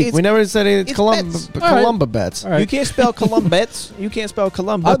pick of the week. It's- we never said it's it's bets. Columba bets. All right. you can't spell Columbets. You can't spell I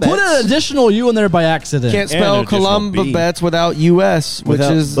Columba. put an additional U in there by accident. Can't And spell an additional Columba B. bets without US, which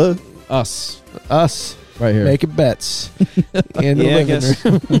Without is B. Us us right here. making bets in the Yeah, I living guess.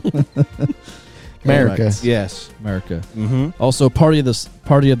 room. America. Correct. Yes. America. Mm-hmm. Also, party of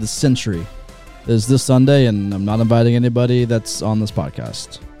the century is this Sunday, and I'm not inviting anybody that's on this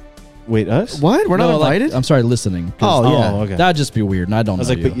podcast. Wait, us? What? We're not No, like, invited? I'm sorry, listening. 'cause Oh, yeah. okay. That'd just be weird, and I don't I was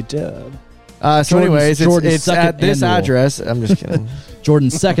know like, you. but you did. So Jordan's- anyways, Jordan's it's second at this annual. address. I'm just kidding.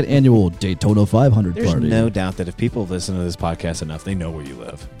 Jordan's second annual Daytona 500 There's party. no doubt that if people listen to this podcast enough, they know where you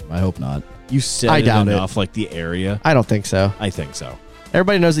live. I hope not. You said I it doubt it. enough, like the area. I don't think so. I think so.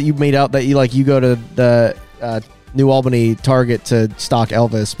 Everybody knows that you made out that you go to the New Albany Target to stock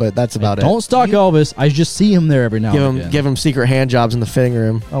Elvis, but that's about it. Don't stalk Elvis. I just see him there every now and again. Give him secret hand jobs in the fitting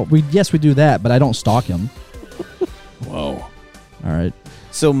room. Oh, we do that, but I don't stalk him. Whoa. All right.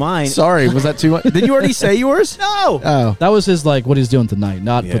 So mine. Sorry, was that too much? Did you already say yours? No. Oh, That was his what he's doing tonight,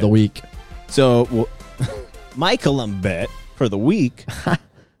 not Yeah. for the week. So my Columbet for the week,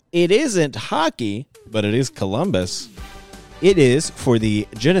 it isn't hockey, but it is Columbus. It is for the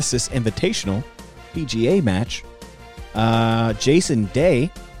Genesis Invitational PGA match. Jason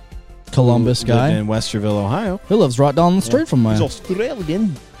Day, Columbus who guy. lived in Westerville, Ohio. He lives right down the street from He's me.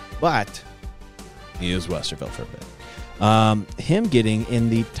 Australian, but he is Westerville for a bit. Him getting in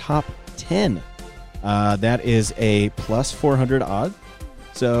the top 10. That is a plus 400 odd.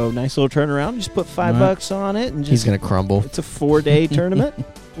 So nice little turnaround. Just put $5 on it, and just, he's gonna crumble. it's a 4-day tournament.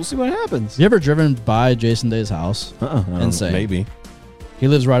 We'll see what happens. You ever driven by Jason Day's house? Insane. Maybe. He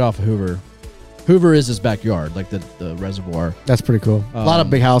lives right off of Hoover. Hoover is his backyard, like the reservoir. That's pretty cool. A lot of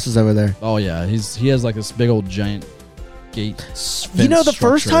big houses over there. Oh yeah, he has like this big old giant gate. You know, the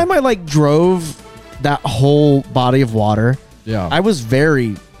first time I drove that whole body of water, yeah, I was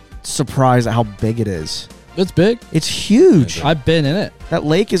very surprised at how big it is. it's big. It's huge. I've been in it. That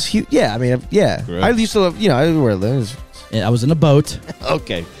lake is huge. Yeah, I mean, yeah. Correct. I used to live, where I live. I was in a boat.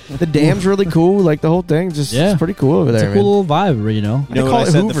 Okay. The dam's really cool. Like the whole thing, just Yeah. it's pretty cool over It's there. a cool man. little vibe, you know. You know call what I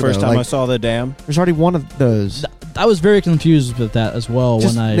it said Hoover, the first though, time I like- saw the dam? There's already one of those. I was very confused with that as well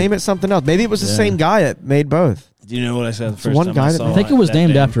Just when I name it something else. Maybe it was the Yeah. same guy that made both. Do you know what I said the It's first one time guy I that- saw I think it was that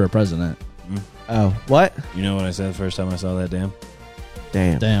named dam? after a president. Oh, what? You know what I said the first time I saw that dam?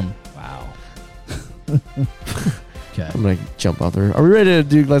 Damn. Damn. Wow. Okay. I'm gonna jump out there. Are we ready to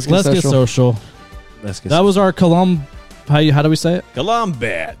do? Let's get Let's get social. social. Let's get That was our How do we say it?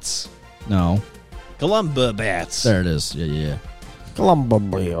 Columbets. No. Columba bats. There it is. Yeah. Columba.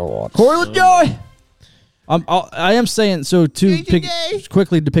 Corey LaJoie. I am saying so to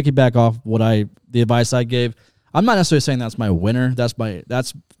quickly to piggyback off the advice I gave. I'm not necessarily saying that's my winner. That's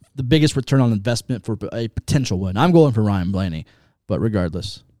the biggest return on investment for a potential win. I'm going for Ryan Blaney, but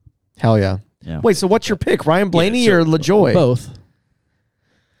regardless, Hell yeah. yeah. Wait, so what's your pick? Ryan Blaney so- or LaJoie? both.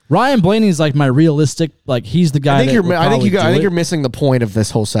 Ryan Blaney's like my realistic. Like he's the guy. I think that you're. will I think probably do it. you're missing the point of this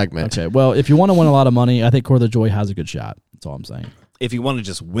whole segment. Okay, well, if you want to win a lot of money, I think Corey LaJoie has a good shot. That's all I'm saying. If you want to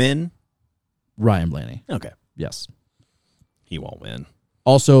just win, Ryan Blaney. okay. Yes. He won't win.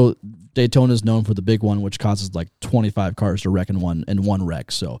 Also, Daytona is known for the big one, which causes like 25 cars to wreck in one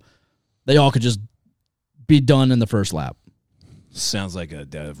wreck. So they all could just be done in the first lap. Sounds like a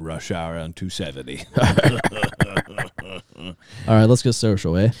rush hour on 270. All right, let's get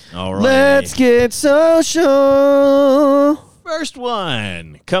social, eh? All right. Let's get social. First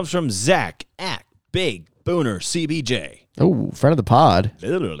one comes from Zach at Big Booner CBJ. Oh, friend of the pod.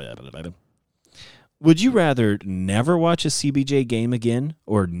 Would you rather never watch a CBJ game again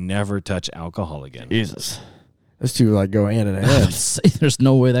or never touch alcohol again? Jesus. Those two like go hand in hand. There's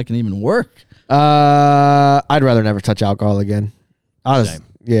no way that can even work. I'd rather never touch alcohol again. Same.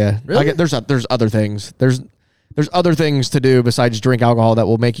 Yeah. Really? There's other things. There's other things to do besides drink alcohol that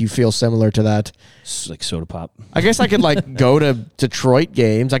will make you feel similar to that. It's like soda pop. I guess I could like go to Detroit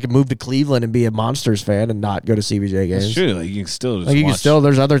games. I could move to Cleveland and be a Monsters fan and not go to CBJ games. That's true. Like you can still just Like you can watch. still.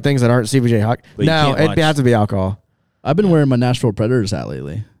 There's other things that aren't CBJ hockey. But you No, can't it watch- has to be alcohol. I've been wearing my Nashville Predators hat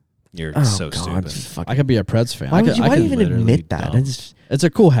lately. You're Oh, so God. stupid. I could be a Preds fan. Why I would could, you? I Why could even literally- admit that? dumb. It's a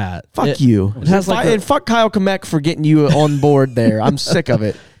cool hat. Fuck you. It has like and fuck Kyle Kamek for getting you on board there. I'm sick of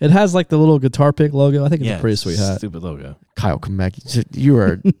it. it has like the little guitar pick logo. I think it's Yeah, a pretty sweet hat. Stupid logo. Kyle Kamek, you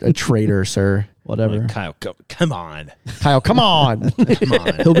are a traitor, sir. Whatever. Like, Kyle, come on. Kyle, come on. Come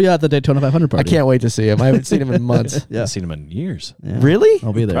on. He'll be at the Daytona 500 I party. can't wait to see him. I haven't seen him in months. Yeah. I've seen him in years. Yeah. Really?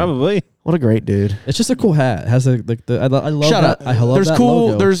 I'll be there. Probably. What a great dude. It's just a cool hat. It has I love Shut that. up. I love There's that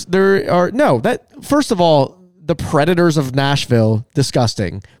cool. logo. First of all, the Predators of Nashville,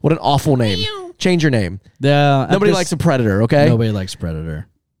 disgusting. What an awful name. Change your name. Yeah. Nobody likes a Predator, okay? Nobody likes Predator.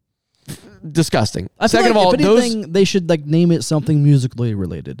 Disgusting. I feel Second like of all, if anything, they should like name it something musically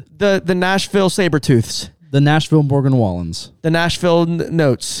related. the Nashville Sabretooths, The Nashville Morgan Wallens. the Nashville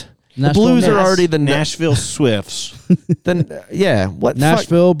Notes. The Nashville Blues are Nats. already the Nashville Swifts. yeah. What? fuck?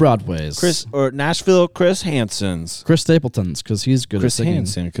 Nashville Broadways. Nashville Chris Hanson's. Chris Stapleton's because he's good Chris at singing.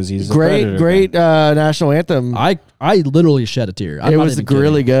 Hansen because he's a Great, Predator great fan. national anthem. I literally shed a tear. I'm It not was even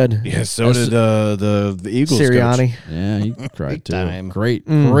really kidding. good. Yeah, so did the Eagles Sirianni. coach. Yeah, he cried too. time. Great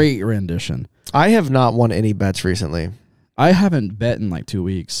rendition. I have not won any bets recently. I haven't bet in like 2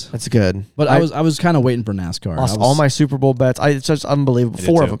 weeks, That's good. but I was kind of waiting for NASCAR. lost I was, all my Super Bowl bets. It's just unbelievable. I did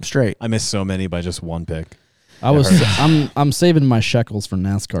 4 of too. them straight. I missed so many by just one pick. I'm saving my shekels for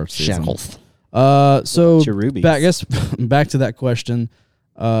NASCAR season. Shekels. So What's your rubies? I guess back to that question.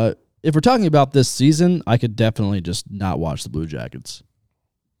 If we're talking about this season, I could definitely just not watch the Blue Jackets.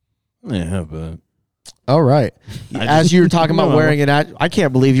 Yeah, but All right. I As just- you were talking about No. wearing it, I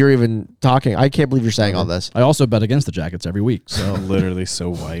can't believe you're even talking. I can't believe you're saying all this. I also bet against the Jackets every week. So literally so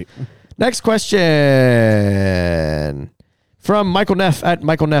white. Next question from Michael Neff at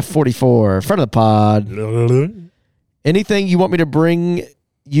Michael Neff 44, friend of the pod. Anything you want me to bring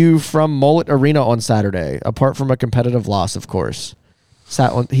you from Mullet Arena on Saturday, apart from a competitive loss, of course.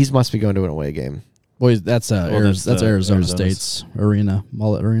 He must be going to an away game. boys, that's that's that's the Arizona Arizona's. State's arena,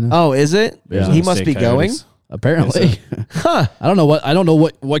 Mullet Arena. Oh, is it? Yeah. He must be going. Coyotes. Apparently, Huh. I don't know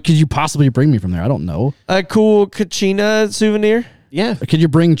what could you possibly bring me from there? I don't know. A cool Kachina souvenir? Yeah. Could you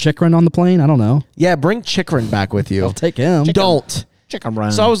bring Chikrin on the plane? I don't know. Yeah, bring Chikrin back with you. I'll take him. Don't. Chicken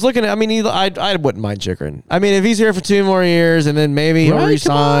run. So I was looking at, I wouldn't mind Chikrin. I mean, if he's here for 2 more years and then maybe he'll Right,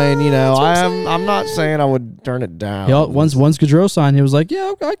 resign, come you know, on, that's what I'm I'm not saying I would turn it down. Once Gaudreau signed, he was like,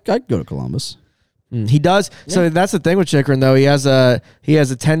 "Yeah, I'd go to Columbus." He does. So that's the thing with Chikrin, though. He has a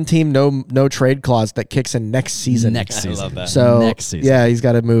 10-team no trade clause that kicks in next season. Next season. love that. So next season. yeah, he's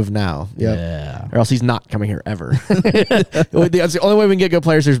got to move now. Yep. Yeah. Or else he's not coming here ever. That's the only way we can get good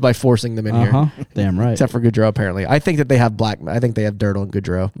players is by forcing them in here. Damn right. Except for Goudreau, apparently. I think that they have I think they have dirt on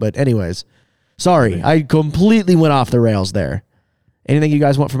Goudreau. But anyways, sorry, I completely went off the rails there. Anything you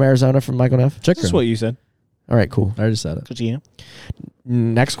guys want from Arizona from Michael Neff? Chikrin. That's what you said. All right, cool. I already said it.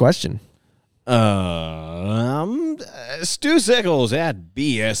 Next question. Stu Sickles at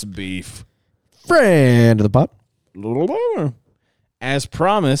BS Beef. Friend of the pod. As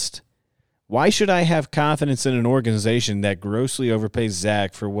promised, why should I have confidence in an organization that grossly overpays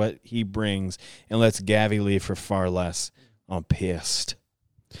Zach for what he brings and lets Gavi leave for far less? I'm pissed.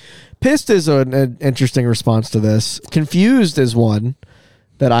 Pissed is an interesting response to this. Confused is one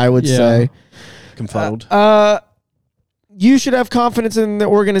that I would say. Confuddled. You should have confidence in the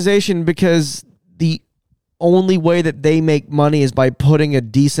organization because the only way that they make money is by putting a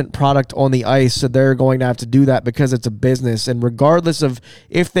decent product on the ice. So they're going to have to do that because it's a business. And regardless of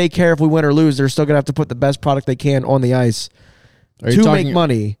if they care if we win or lose, they're still going to have to put the best product they can on the ice to make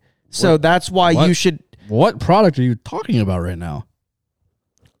money. So that's why you should. What product are you talking about right now?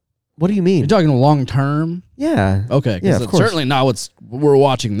 What do you mean? You're talking long term. Yeah. Okay, Yeah, of it's course. certainly not what we're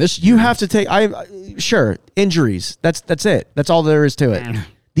watching this year. You have to take. Sure, injuries. That's it. That's all there is to it.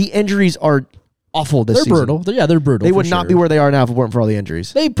 The injuries are awful this They're season. brutal. They're brutal. They for would not sure. be where they are now if it weren't for all the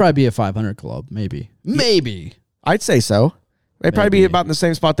injuries. They'd probably be a 500 club, maybe. Maybe. I'd say so. They'd probably be Maybe. about in the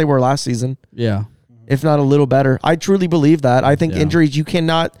same spot they were last season, Yeah. if not a little better. I truly believe that. I think Yeah. injuries. You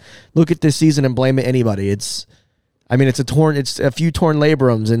cannot look at this season and blame anybody. I mean, it's a few torn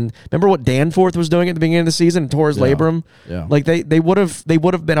labrums, and remember what Danforth was doing at the beginning of the season? Tore his labrum. Yeah. Like they would have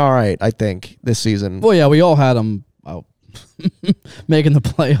been all right, I think, this season. Well, yeah, we all had them making the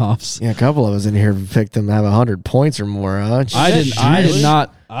playoffs. Yeah, a couple of us in here picked them to have 100 points or more. Huh? I did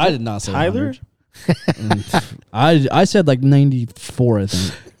not say Tyler? 100. I said like 94, I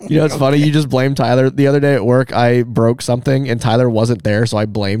think. You know, it's funny. You just blamed Tyler. The other day at work, I broke something, and Tyler wasn't there, so I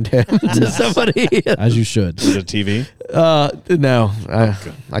blamed him to somebody. As you should. Is it TV? No,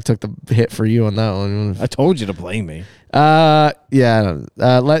 I took the hit for you on that one. I told you to blame me. Yeah.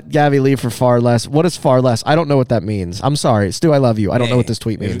 Let Gavi leave for far less. What is far less? I don't know what that means. I'm sorry, Stu. I love you. I don't know what this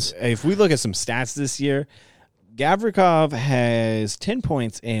tweet means. If we look at some stats this year, Gavrikov has 10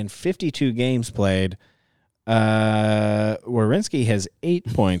 points in 52 games played. Werenski has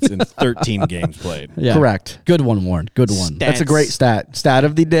 8 points in 13 games played. Yeah. Correct. Good one, Warren. Good one. That's a great stat. Stat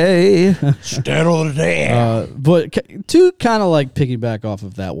of the day. Stand over the day. But to kind of like piggyback off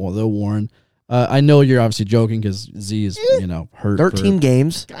of that one, though, Warren, I know you're obviously joking because Z is, hurt. 13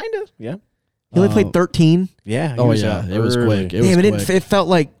 games. Kind of. Yeah. He only played 13. Yeah. Oh, yeah. It was quick. It was Damn, quick. it felt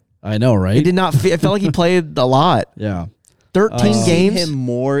like I know, right? it did not. It felt like he played a lot. Yeah. 13 I've seen games. him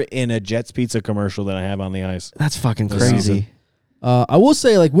more in a Jets Pizza commercial than I have on the ice. That's fucking This crazy. season. I will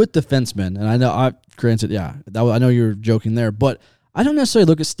say, like, with defensemen, and I know, granted, yeah, I know you're joking there, but I don't necessarily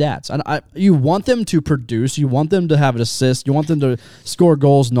look at stats. You want them to produce, you want them to have an assist, you want them to score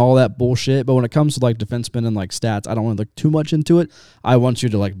goals and all that bullshit, but when it comes to, like, defensemen and, like, stats, I don't want to look too much into it. I want you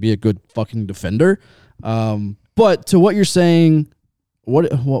to, like, be a good fucking defender. But to what you're saying,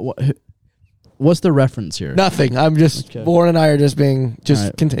 what's the reference here? Nothing. I'm just. Okay. Warren and I are just being. Just All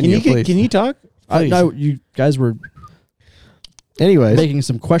right. continue. Please. Can you talk? You guys were Anyways, making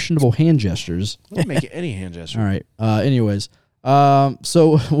some questionable hand gestures. Don't make any hand gesture. All right. Anyways,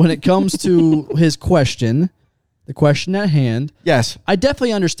 so when it comes to his question, the question at hand, yes. I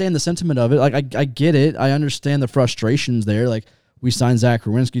definitely understand the sentiment of it. Like, I get it. I understand the frustrations there. Like, we signed Zach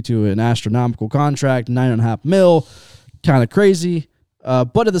Werenski to an astronomical contract, $9.5 million, kind of crazy.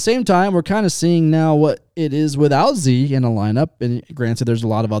 But at the same time, we're kind of seeing now what it is without Z in a lineup. And granted, there's a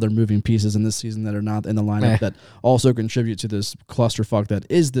lot of other moving pieces in this season that are not in the lineup that also contribute to this clusterfuck that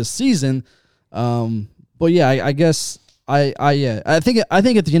is this season. But yeah, I guess I think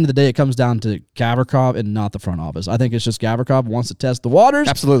at the end of the day, it comes down to Gavrikov and not the front office. I think it's just Gavrikov wants to test the waters.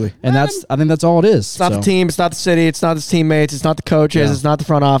 Absolutely. And I think that's all it is. It's not the team. It's not the city. It's not his teammates. It's not the coaches. Yeah. It's not the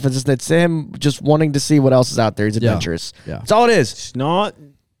front office. It's him just wanting to see what else is out there. He's adventurous. Yeah. That's all it is. It's not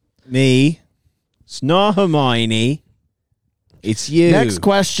me. It's not Hermione. It's you. Next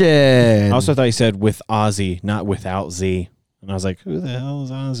question. I also thought you said with Ozzy, not without Z. And I was like, who the hell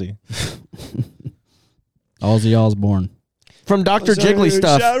is Ozzy? Ozzy Osbourne. From Dr. Jiggly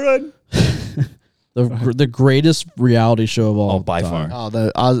stuff. Sharon. The greatest reality show of all by time. far. Oh,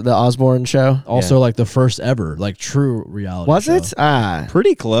 the Osborne show. Also, like the first ever, like true reality. Was show. it? Ah.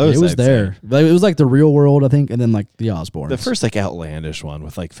 Pretty close. It was I'd there. say. Like, it was like the Real World, I think, and then like the Osbournes. The first like outlandish one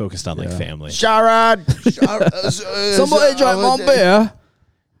with like focused on like family. Sharon. Somebody drank my beer.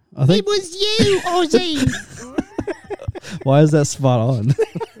 I think It was you, Ozzy. Why is that spot on?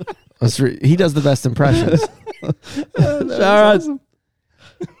 He does the best impressions. Sharon.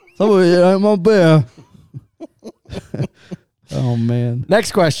 Somebody drank my beer. Oh man.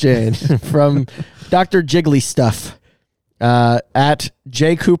 Next question from Dr. Jiggly Stuff at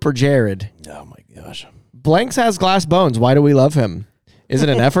J. Cooper Jared. Oh my gosh. Blanks has glass bones. Why do we love him? Is it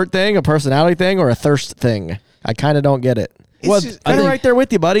an effort thing, a personality thing, or a thirst thing? I kind of don't get it. What I I'm think, right there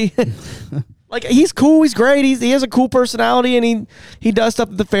with you, buddy. Like, he's cool. He's great. He has a cool personality, and he does stuff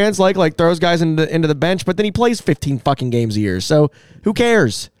that the fans like throws guys into the bench. But then he plays 15 fucking games a year. So who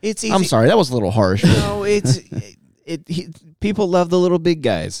cares? It's easy. I'm sorry, that was a little harsh. No, people love the little big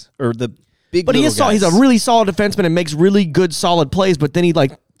guys or the big. But he's a really solid defenseman and makes really good solid plays. But then he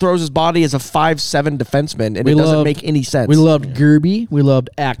like throws his body as a 5'7" defenseman, and it doesn't make any sense. We loved Gerby, we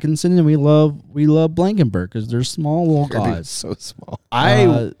loved Atkinson, and we love Blankenberg because they're small little guys. so small.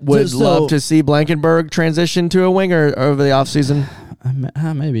 I would so- love to see Blankenberg transition to a winger over the offseason.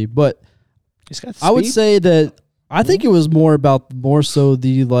 Maybe, but He's got I would speed. say that I think it was more so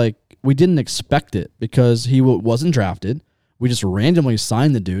the like we didn't expect it because he wasn't drafted. We just randomly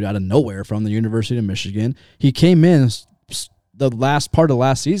signed the dude out of nowhere from the University of Michigan. He came in the last part of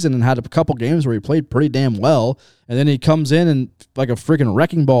last season and had a couple games where he played pretty damn well, and then he comes in and like a freaking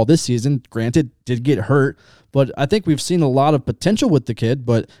wrecking ball this season. Granted, did get hurt, but I think we've seen a lot of potential with the kid.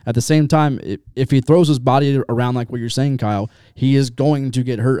 But at the same time, if he throws his body around like what you're saying, Kyle, he is going to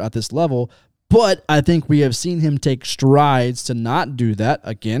get hurt at this level. But I think we have seen him take strides to not do that.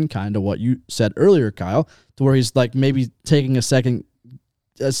 Again, kind of what you said earlier, Kyle, to where he's like maybe taking a second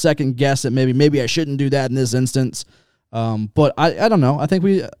guess at maybe I shouldn't do that in this instance. But I don't know. I think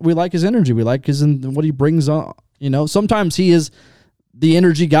we like his energy. We like what he brings on. Sometimes he is the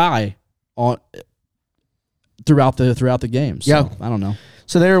energy guy on throughout the games. So, Yeah. I don't know.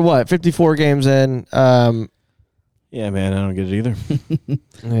 So they're 54 games in. Yeah, man, I don't get it either.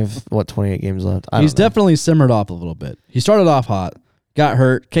 They have 28 games left. He's definitely simmered off a little bit. He started off hot, got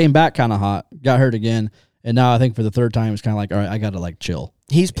hurt, came back kind of hot, got hurt again, and now I think for the third time it's kind of like, all right, I got to chill.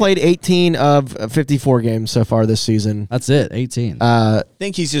 He's played 18 of 54 games so far this season. That's it, 18. I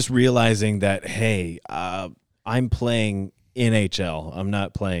think he's just realizing that, hey, I'm playing NHL. I'm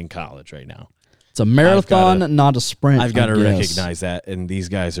not playing college right now. It's a marathon, not a sprint. I've got to I guess. recognize that, and these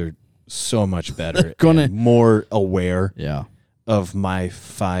guys are so much better, Gonna- and more aware Yeah. of my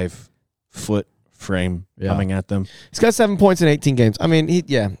 5-foot frame coming at them. He's got 7 points in 18 games. I mean,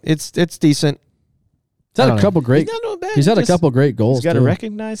 it's decent. He's had I a don't couple great. He's not doing bad. He's had a Just- couple great goals. He's got to too.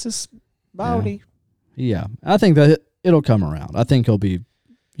 recognize his body. Yeah, I think that it'll come around. I think he'll be,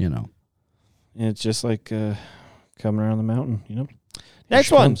 It's just like coming around the mountain,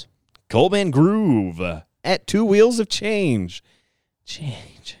 Next one, Coleman Groove at 2 Wheels of Change.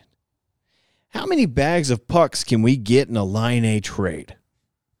 How many bags of pucks can we get in a Line A trade?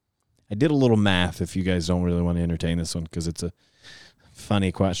 I did a little math if you guys don't really want to entertain this one because it's a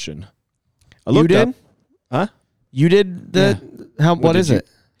funny question. You did? Huh? You did what did is you- it?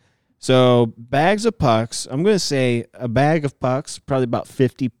 So bags of pucks, I'm going to say a bag of pucks, probably about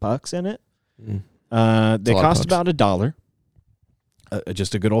 50 pucks in it. They a lot of cost pucks. about $1.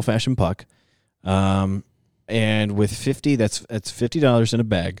 Just a good old-fashioned puck. And with 50, that's $50 in a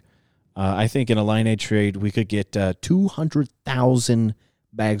bag. I think in a Line A trade, we could get 200,000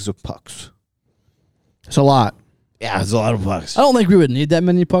 bags of pucks. It's a lot. Yeah, it's a lot of pucks. I don't think we would need that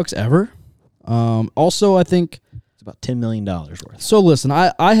many pucks ever. Also, I think It's about $10 million worth. so. Listen,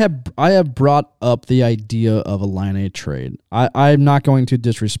 I have brought up the idea of a Line A trade. I'm not going to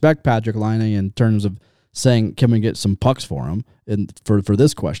disrespect Patrick Line A in terms of saying can we get some pucks for him. And for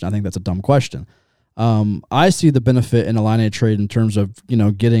this question, I think that's a dumb question. I see the benefit in a Line A trade in terms of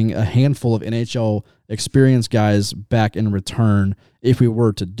getting a handful of NHL experienced guys back in return if we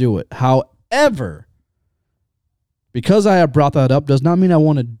were to do it. However, because I have brought that up does not mean I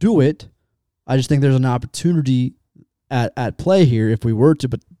want to do it. I just think there's an opportunity at play here if we were to.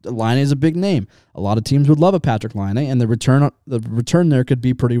 But Line A is a big name. A lot of teams would love a Patrick Line A, and the return there could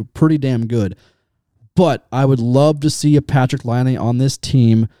be pretty damn good. But I would love to see a Patrick Line A on this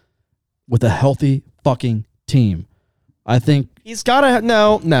team with a healthy fucking team. I think. He's got to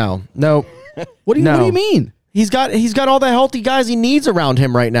no. What do you mean? He's got all the healthy guys he needs around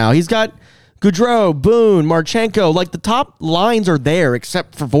him right now. He's got Gaudreau, Boone, Marchenko. Like the top lines are there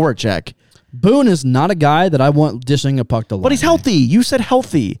except for Voracek. Boone is not a guy that I want dishing a puck to. But he's healthy. You said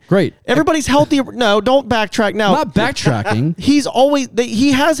healthy. Great. Everybody's healthy. No, don't backtrack now. I'm not backtracking.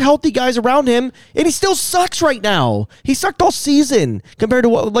 He has healthy guys around him, and he still sucks right now. He sucked all season compared to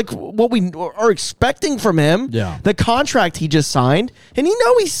what we are expecting from him. Yeah. The contract he just signed, and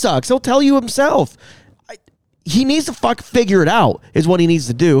he sucks. He'll tell you himself. He needs to figure it out, is what he needs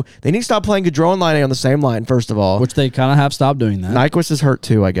to do. They need to stop playing Gaudreau and Line on the same line, first of all. Which they kind of have stopped doing that. Nyquist is hurt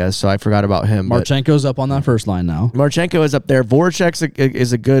too, I guess, so I forgot about him. but- Marchenko's up on that first line now. Marchenko is up there. Voracek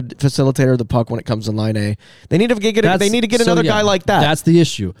is a good facilitator of the puck when it comes to Line A. They need to get another guy like that. That's the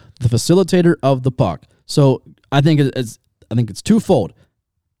issue. The facilitator of the puck. So I think it's twofold.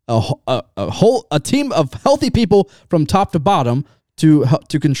 A team of healthy people from top to bottom to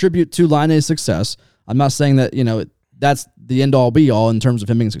contribute to Line A's success. I'm not saying that that's the end all be all in terms of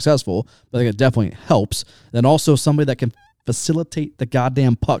him being successful, but I think it definitely helps. Then also somebody that can facilitate the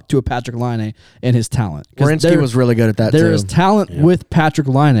goddamn puck to a Patrick Line and his talent. Wierenski was really good at that There too. is talent with Patrick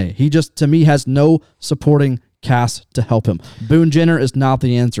Line. He just, to me, has no supporting cast to help him. Boone Jenner is not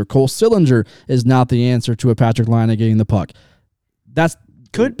the answer. Cole Sillinger is not the answer to a Patrick Line getting the puck. That's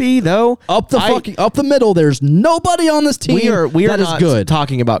Could be though. up the middle. There's nobody on this team We are that is not good.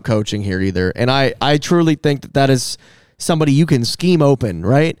 talking about coaching here either, and I truly think that is somebody you can scheme open,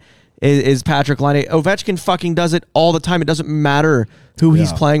 right? Is Patrick Line. Ovechkin fucking does it all the time. It doesn't matter who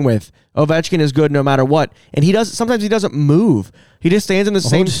he's playing with. Ovechkin is good no matter what, and sometimes he doesn't move. He just stands in the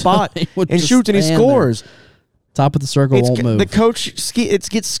same spot he would and just shoots and he stand scores. Top of the circle won't move. The coach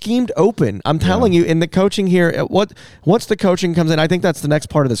gets schemed open. I'm telling you, in the coaching here, once the coaching comes in, I think that's the next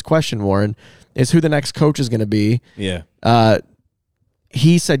part of this question, Warren, is who the next coach is going to be. Yeah.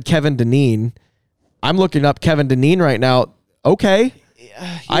 He said Kevin Dineen. I'm looking up Kevin Dineen right now. Okay,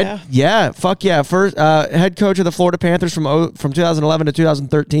 Fuck yeah. First head coach of the Florida Panthers from 2011 to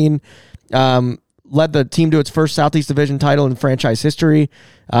 2013. Led the team to its first Southeast Division title in franchise history.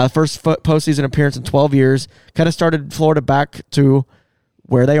 First postseason appearance in 12 years. Kind of started Florida back to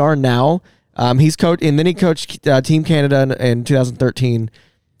where they are now. He's coached, and then he coached Team Canada in 2013.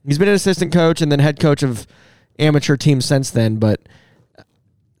 He's been an assistant coach and then head coach of amateur teams since then. But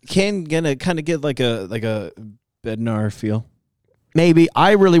gonna kind of get like a Bednar feel. maybe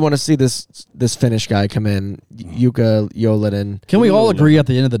I really want to see this Finnish guy come in, Jukka Jolinen. Can we all agree at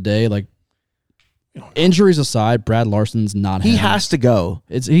the end of the day, like, injuries aside, Brad Larson's not him. He has to go.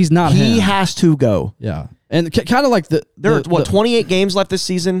 He's not He him. has to go. Yeah. And kind of like There are 28 games left this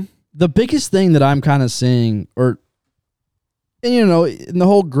season? The biggest thing that I'm kind of seeing, and you know, in the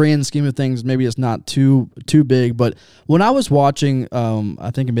whole grand scheme of things, maybe it's not too big, but when I was watching,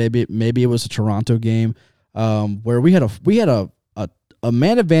 I think maybe it was a Toronto game, where we had a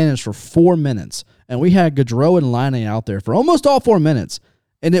man advantage for 4 minutes, and we had Gaudreau and Laine out there for almost all 4 minutes,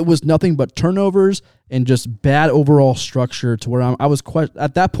 and it was nothing but turnovers and just bad overall structure. To where I was quite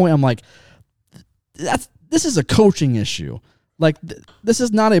at that point, I'm like, this is a coaching issue. Like, this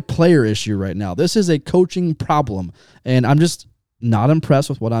is not a player issue right now. This is a coaching problem, and I'm just not impressed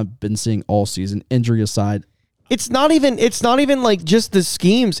with what I've been seeing all season, injury aside. It's not even like just the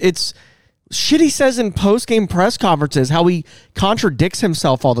schemes. It's shit he says in post-game press conferences, how he contradicts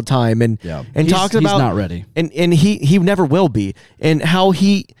himself all the time and talks about he's not ready. And he never will be. And how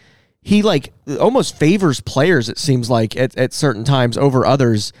he like almost favors players, it seems like, at certain times over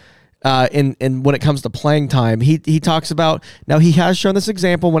others. And when it comes to playing time, he talks about, now he has shown this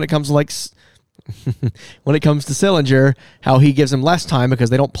example when it comes to like when it comes to Sillinger, how he gives him less time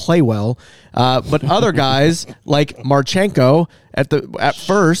because they don't play well. But other guys like Marchenko at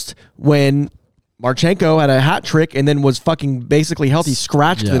first, when Marchenko had a hat trick and then was fucking basically healthy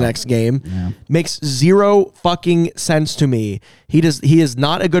scratched the next game, makes zero fucking sense to me. He is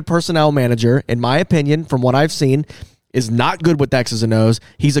not a good personnel manager, in my opinion, from what I've seen. Is not good with X's and O's.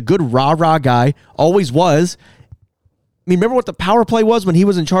 He's a good rah-rah guy. Always was. I mean, remember what the power play was when he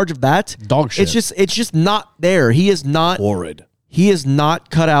was in charge of that? Dog shit. It's just not there. He is not horrid. He is not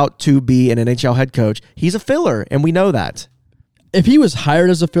cut out to be an NHL head coach. He's a filler, and we know that. If he was hired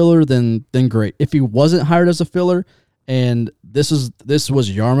as a filler, then great. If he wasn't hired as a filler, and this was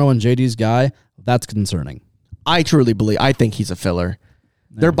Jarmo and JD's guy, that's concerning. I truly believe. I think he's a filler.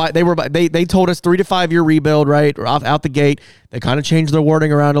 They told us 3 to 5 year rebuild, right? Out the gate. They kind of changed their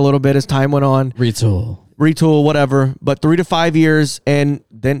wording around a little bit as time went on. Retool, whatever. But 3 to 5 years, and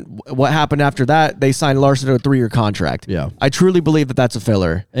then what happened after that? They signed Larson to a 3-year contract. Yeah, I truly believe that that's a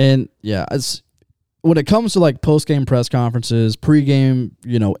filler. And yeah, when it comes to like post game press conferences, pregame,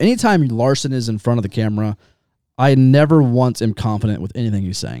 you know, anytime Larson is in front of the camera, I never once am confident with anything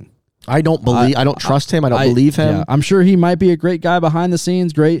he's saying. I don't trust him. I don't believe him. Yeah, I'm sure he might be a great guy behind the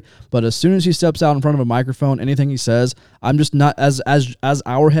scenes, great. But as soon as he steps out in front of a microphone, anything he says, I'm just not as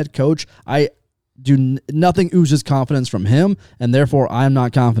our head coach. I do nothing oozes confidence from him, and therefore I'm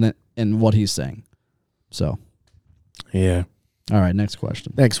not confident in what he's saying. So, yeah. All right, next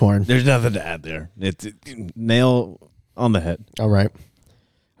question. Thanks, Warren. There's nothing to add there. It's nail on the head. All right.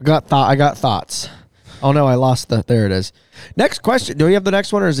 I got thoughts. Oh no, I lost there it is. Next question. Do we have the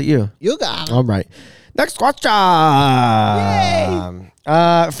next one or is it you? You got it. All right. Next question.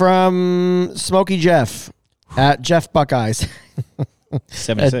 Yay! From Smokey Jeff at Jeff Buckeyes.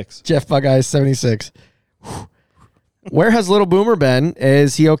 76. Jeff Buckeyes 76. Where has Little Boomer been?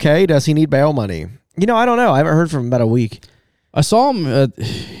 Is he okay? Does he need bail money? You know, I don't know. I haven't heard from him in about a week. I saw him.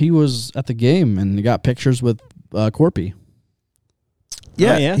 He was at the game and he got pictures with Corpy.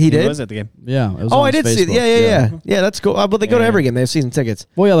 Yeah, he did. He was at the game. Yeah. It was I did see it. Yeah, that's cool. But they go to every game. They have season tickets.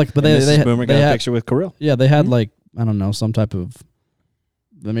 Well, yeah, like, but they Boomer got a picture with Kirill. Yeah, they had like, I don't know, some type of,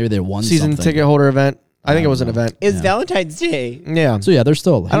 maybe they won season something. ticket holder event. I think it was an event. It's Valentine's Day. Yeah. So yeah, they're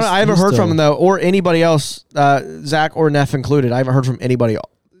still. I don't know. I haven't heard from him though, or anybody else, Zach or Neff included. I haven't heard from anybody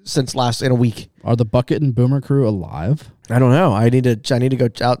since in a week. Are the Bucket and Boomer crew alive? I don't know. I need to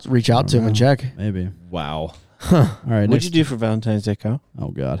go reach out to him and check. Maybe. Wow. All right. What'd you do for Valentine's Day, Kyle? Oh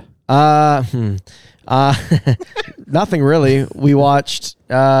God. Nothing really. We watched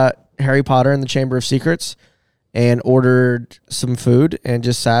Harry Potter and the Chamber of Secrets and ordered some food and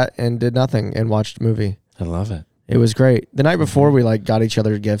just sat and did nothing and watched a movie. I love it. It was great. The night before we like got each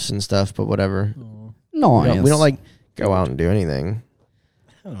other gifts and stuff, but whatever. No, we don't like go out and do anything.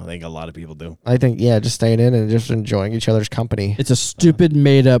 I don't think a lot of people do. I think, just staying in and just enjoying each other's company. It's a stupid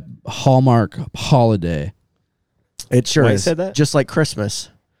made up Hallmark holiday. It sure Why is. said that? Just like Christmas.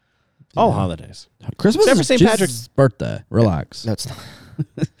 All holidays. Christmas Except for is St. Jesus' Patrick's. birthday. Relax. That's not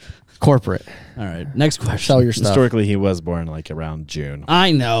corporate. All right. Next question. Sell your stuff. Historically, he was born like around June.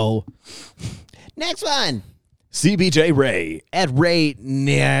 I know. Next one. CBJ Ray at Ray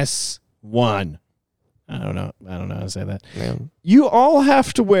Ness 1. I don't know how to say that. Man. You all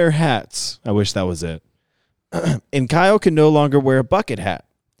have to wear hats. I wish that was it. And Kyle can no longer wear a bucket hat.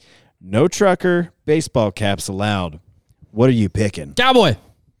 No trucker, baseball caps allowed. What are you picking? Cowboy.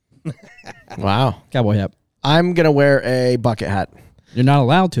 Wow. Cowboy hat. I'm gonna wear a bucket hat. You're not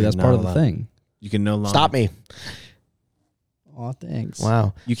allowed to. That's You're part not of the allowed. thing. You can no longer. Stop me. Oh, thanks.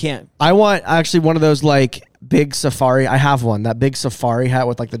 Wow. You can't. I want actually one of those like big safari. I have one. That big safari hat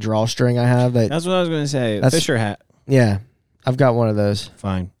with like the drawstring I have. That's what I was going to say. That's- Fisher hat. Yeah. I've got one of those.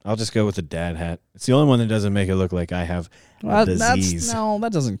 Fine. I'll just go with the dad hat. It's the only one that doesn't make it look like I have a disease. No,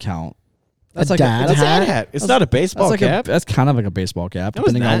 that doesn't count. A dad It's a dad hat? hat. It's not a baseball That's cap. that's kind of like a baseball cap, No,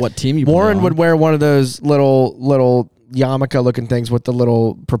 it's depending on not. what team you Warren play on. would wear one of those little yarmulke looking things with the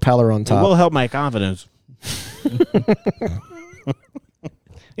little propeller on It top. will help my confidence.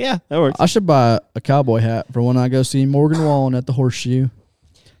 Yeah, that works. I should buy a cowboy hat for when I go see Morgan Wallen at the Horseshoe.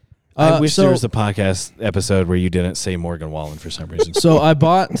 I wish so, there was a podcast episode where you didn't say Morgan Wallen for some reason. So I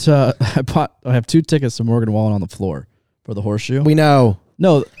have 2 tickets to Morgan Wallen on the floor for the Horseshoe. We know.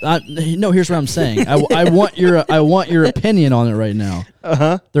 No, here's what I'm saying. I want your opinion on it right now.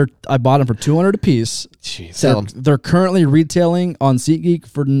 I bought them for $200 a piece. Jeez. Sell 'em. They're currently retailing on SeatGeek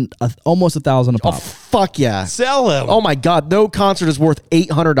for almost $1,000 a Oh, pop. fuck yeah. Sell them. Oh my God. No concert is worth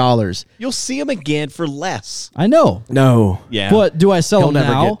 $800. You'll see them again for less. I know, No. Yeah. but do I sell He'll them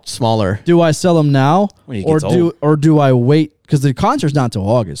never now? get smaller. Do I sell them now, When he or gets do I wait? Because the concert's not till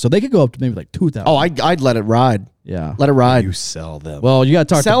August, so they could go up to maybe like 2,000. Oh, I'd let it ride. yeah. Let it ride. You sell them. Well, you got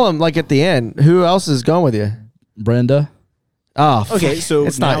to talk Sell them like at the end. Who else is going with you? to Brenda. Oh, Okay, fuck. so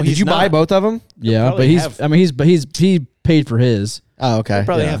it's now not. Did he's you buy not. both of them? Yeah, but probably have- he paid for his. Oh, okay.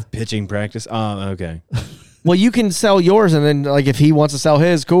 Probably Yeah. have pitching practice. Oh, okay. Well, you can sell yours, and then like if he wants to sell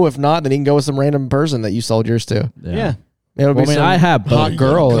his, cool. If not, then he can go with some random person that you sold yours to. Yeah. It'll Well, I mean, I have both. hot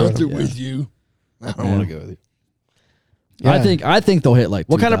girl. or- with you. I don't want to go with you. Yeah. I think they'll hit like.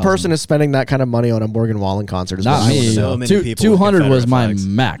 What kind of 2,000. person is spending that kind of money on a Morgan Wallen concert? Is Not what I me. wanna So know. many people with 200 was Confederate my flags.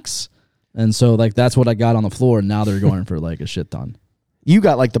 max, and so like that's what I got on the floor. And now they're going for like a shit ton. You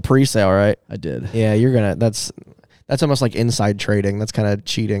got like the pre-sale, right? I did. Yeah, you're gonna. That's almost like inside trading. That's kind of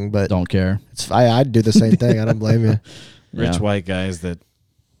cheating, but Don't care. I'd do the same thing. I don't blame you. Rich Yeah. white guys that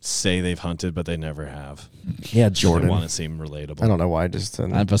say they've hunted, but they never have. Yeah, They Jordan. want to seem relatable. I don't know why. I just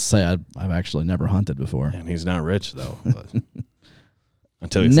I'd just say I've actually never hunted before. And he's not rich, though. but-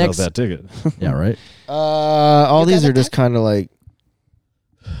 until he Next- sells that ticket. Yeah, right. all these are just kind of like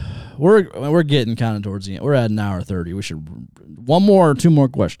We're getting kind of towards the end. We're at an hour 30. We should one more or 2 more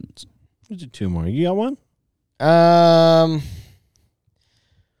questions. Let's do 2 more. You got one?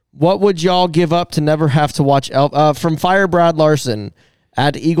 What would y'all give up to never have to watch from Fire Brad Larson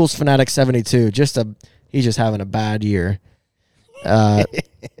at Eagles Fanatic 72? He's just having a bad year.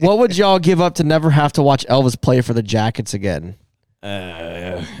 What would y'all give up to never have to watch Elvis play for the Jackets again?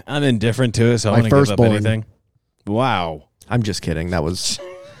 I'm indifferent to it, so I My want to give up firstborn. anything. Wow. I'm just kidding. I'm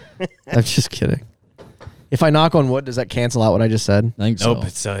just kidding. If I knock on wood, does that cancel out what I just said? I think Nope.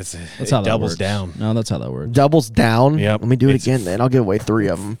 so. It how that doubles works. down. No, that's how that works. Doubles down. Yep. Let me do it It's- again, then. I'll give away 3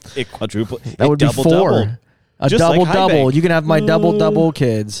 of them. It quadruple. That would be 4. A Just like double high double. bank. You can have my double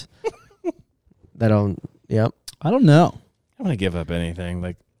kids. That don't. Yep. I don't know. I'm going to give up anything.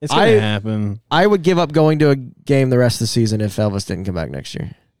 Like, it's going to happen. I would give up going to a game the rest of the season if Elvis didn't come back next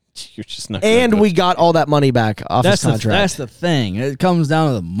year. You're just not gonna And do we it. got all that money back off his contract. That's the thing. It comes down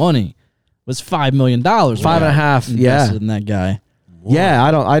to the money. It was $5 million. $5.5. Yeah. invested in that guy. Yeah.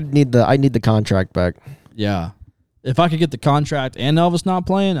 I need the contract back. Yeah. If I could get the contract and Elvis not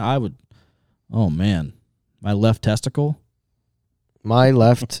playing, I would. Oh man, my left testicle. My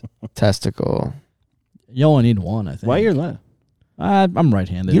left testicle. You only need one, I think. Why you're left? I'm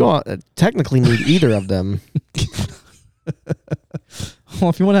right-handed. You don't technically need either of them. Well,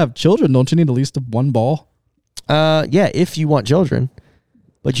 if you want to have children, don't you need at least one ball? Yeah, if you want children,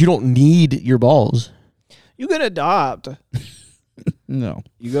 but you don't need your balls. You could adopt. No.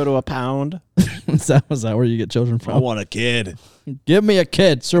 You go to a pound. Was that where you get children I from? want a kid. Give me a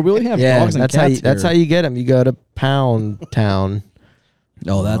kid, sir. We only have Yeah, dogs and that's cats that's here. how you get them. You go to Pound Town.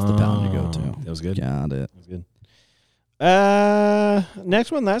 Oh, that's the pound you go to. That was good. Got it. That was good.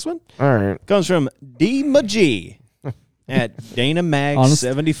 Next one, last one. All right. Comes from D. Magee at Dana Mag Honest-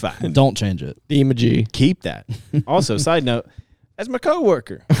 75. Don't change it. G. Keep that. Also, side note, as my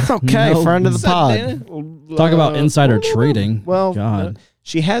coworker. Okay, No. friend of the What's up, pod. Dana? Talk about insider trading. Well, God.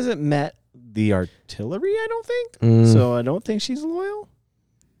 She hasn't met the artillery, I don't think. So I don't think she's loyal.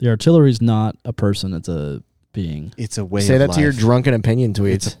 The artillery's not a person; it's a being. It's a way Say of that life. to your drunken opinion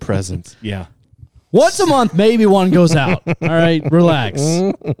tweets. It's a presence. Yeah. Once a month, maybe one goes out. All right, relax.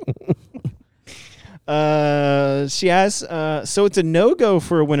 She has, so it's a no-go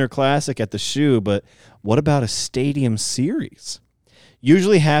for a Winter Classic at the Shoe, but what about a stadium series?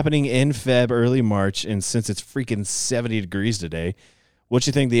 Usually happening in Feb, early March, and since it's freaking 70 degrees today, what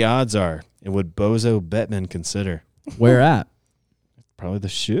you think the odds are? And would Bozo Bettman consider? Where at? Probably the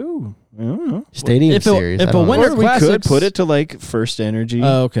Shoe. I don't know. Stadium If a- series. if I a don't know. winner- Or we Classics- could put it to like First Energy.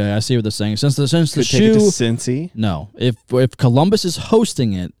 Okay, I see what they're saying. Since the could take it Shoe, to Cincy. no. If Columbus is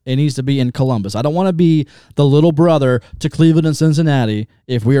hosting it, it needs to be in Columbus. I don't want to be the little brother to Cleveland and Cincinnati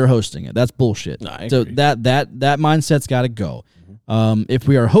if we are hosting it. That's bullshit. No, I so agree. that mindset's got to go. If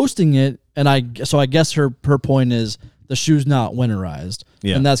we are hosting it, and I guess her point is the Shoe's not winterized.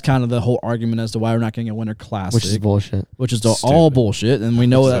 Yeah. And that's kind of the whole argument as to why we're not getting a winter classic. Which is bullshit. Which is Stupid. all bullshit, and we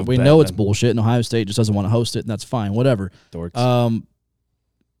know So that we know it's bad. bullshit, and Ohio State just doesn't want to host it, and that's fine, whatever. Dorks.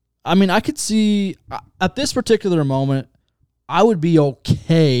 I mean, I could see at this particular moment, I would be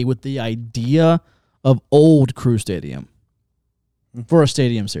okay with the idea of old Crew Stadium for a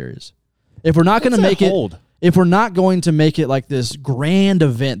stadium series. If we're not going to make it, if we're not going to make it like this grand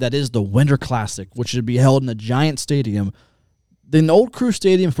event that is the Winter Classic, which should be held in a giant stadium, then old Crew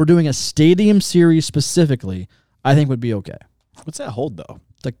Stadium, if we're doing a stadium series specifically, I think would be okay. What's that hold, though?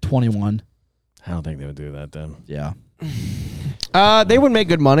 It's like 21. I don't think they would do that then. Yeah. They would make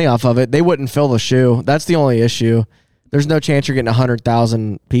good money off of it. They wouldn't fill the Shoe. That's the only issue. There's no chance you're getting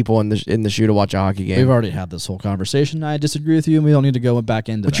 100,000 people in the Shoe to watch a hockey game. We've already had this whole conversation. I disagree with you, and we don't need to go back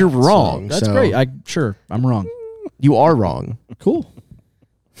into But that. you're wrong, That's so- great. I'm wrong. You are wrong. Cool.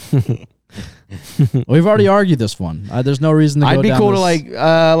 We've already argued this one. There's no reason to go I'd be down cool to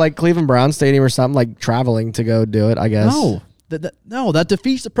this- like Cleveland Brown Stadium or something, like traveling to go do it, I guess. No. That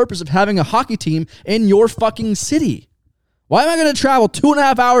defeats the purpose of having a hockey team in your fucking city. Why am I going to travel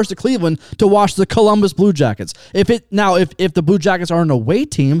 2.5 hours to Cleveland to watch the Columbus Blue Jackets? If the Blue Jackets are an away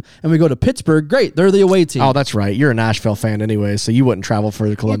team and we go to Pittsburgh, great, they're the away team. Oh, that's right. You're a Nashville fan anyway, so you wouldn't travel for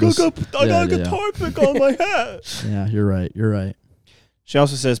the Columbus. I got a guitar pick on my hat. Yeah, you're right. You're right. She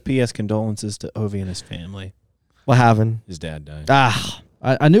also says, P.S. condolences to Ovi and his family. What happened? His dad died. Ah,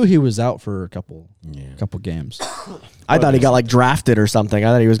 I knew he was out for a couple Yeah. games. I thought he got like drafted or something. I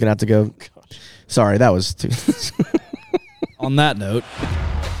thought he was gonna have to go. Sorry, that was too. On that note,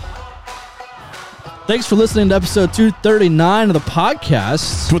 thanks for listening to episode 239 of the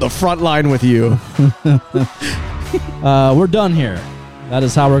podcast. For the front line with you. We're done here. That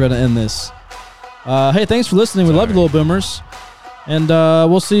is how we're going to end this. Hey, thanks for listening. We love you, little boomers. And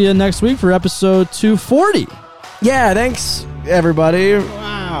we'll see you next week for episode 240. Yeah, thanks everybody.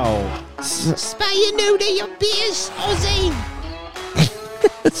 Wow. Spay you neuter your beers, Ozzy.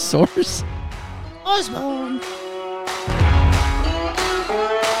 Source. Osborne.